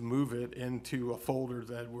would just move it into a folder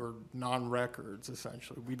that were non-records,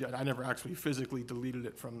 essentially. I never actually physically deleted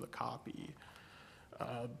it from the copy.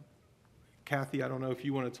 Kathy, I don't know if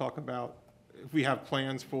you want to talk about if we have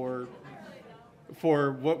plans for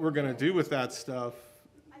what we're going to do with that stuff.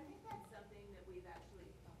 I think that's something that we've actually,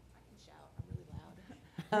 I can shout, I'm really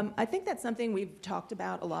loud. I think that's something we've talked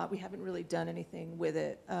about a lot. We haven't really done anything with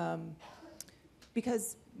it.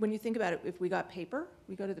 Because when you think about it, if we got paper,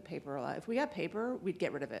 we go to the paper a lot. If we got paper, we'd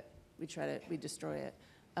get rid of it. We'd destroy it.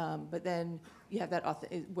 But then you have that,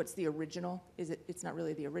 what's the original? It's not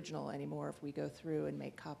really the original anymore if we go through and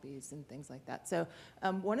make copies and things like that. So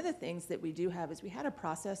one of the things that we do have is we had a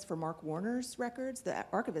process for Mark Warner's records. The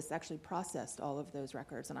archivist actually processed all of those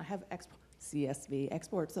records, and I have CSV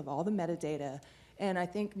exports of all the metadata. And I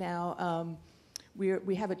think now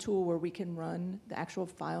we have a tool where we can run the actual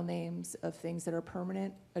file names of things that are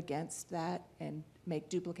permanent against that and make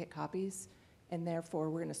duplicate copies. And therefore,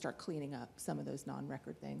 we're going to start cleaning up some of those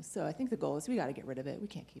non-record things. So I think the goal is we got to get rid of it. We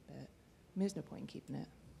can't keep it. I mean, there's no point in keeping it.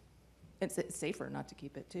 It's safer not to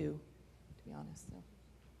keep it, too, to be honest. So.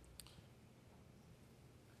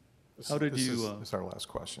 This is our last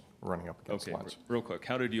question. We're running up against lunch. Real quick,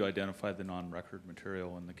 how did you identify the non-record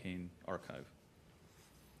material in the Kane archive?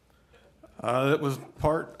 It was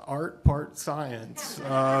part art, part science.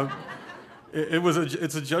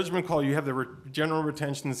 It's a judgment call. You have the general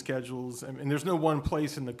retention schedules, and there's no one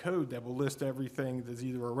place in the code that will list everything that's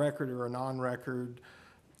either a record or a non-record,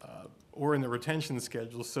 or in the retention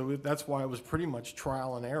schedule. So that's why it was pretty much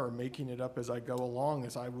trial and error, making it up as I go along.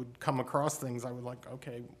 As I would come across things, I would like,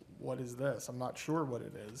 okay, what is this? I'm not sure what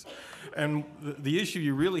it is. And the issue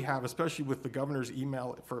you really have, especially with the governor's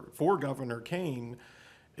email for Governor Kane,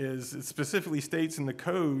 is it specifically states in the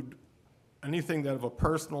code anything that of a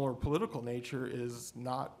personal or political nature is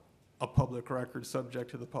not a public record subject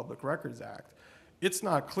to the Public Records Act. It's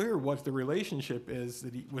not clear what the relationship is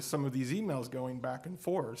with some of these emails going back and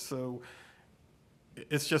forth. So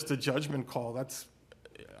it's just a judgment call.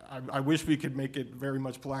 I wish we could make it very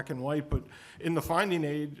much black and white, but in the finding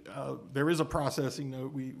aid, there is a processing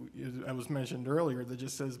note, as was mentioned earlier, that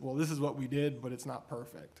just says, well, this is what we did, but it's not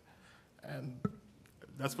perfect. And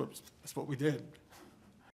that's what we did.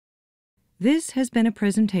 This has been a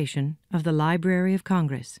presentation of the Library of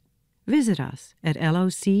Congress. Visit us at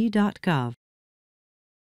loc.gov.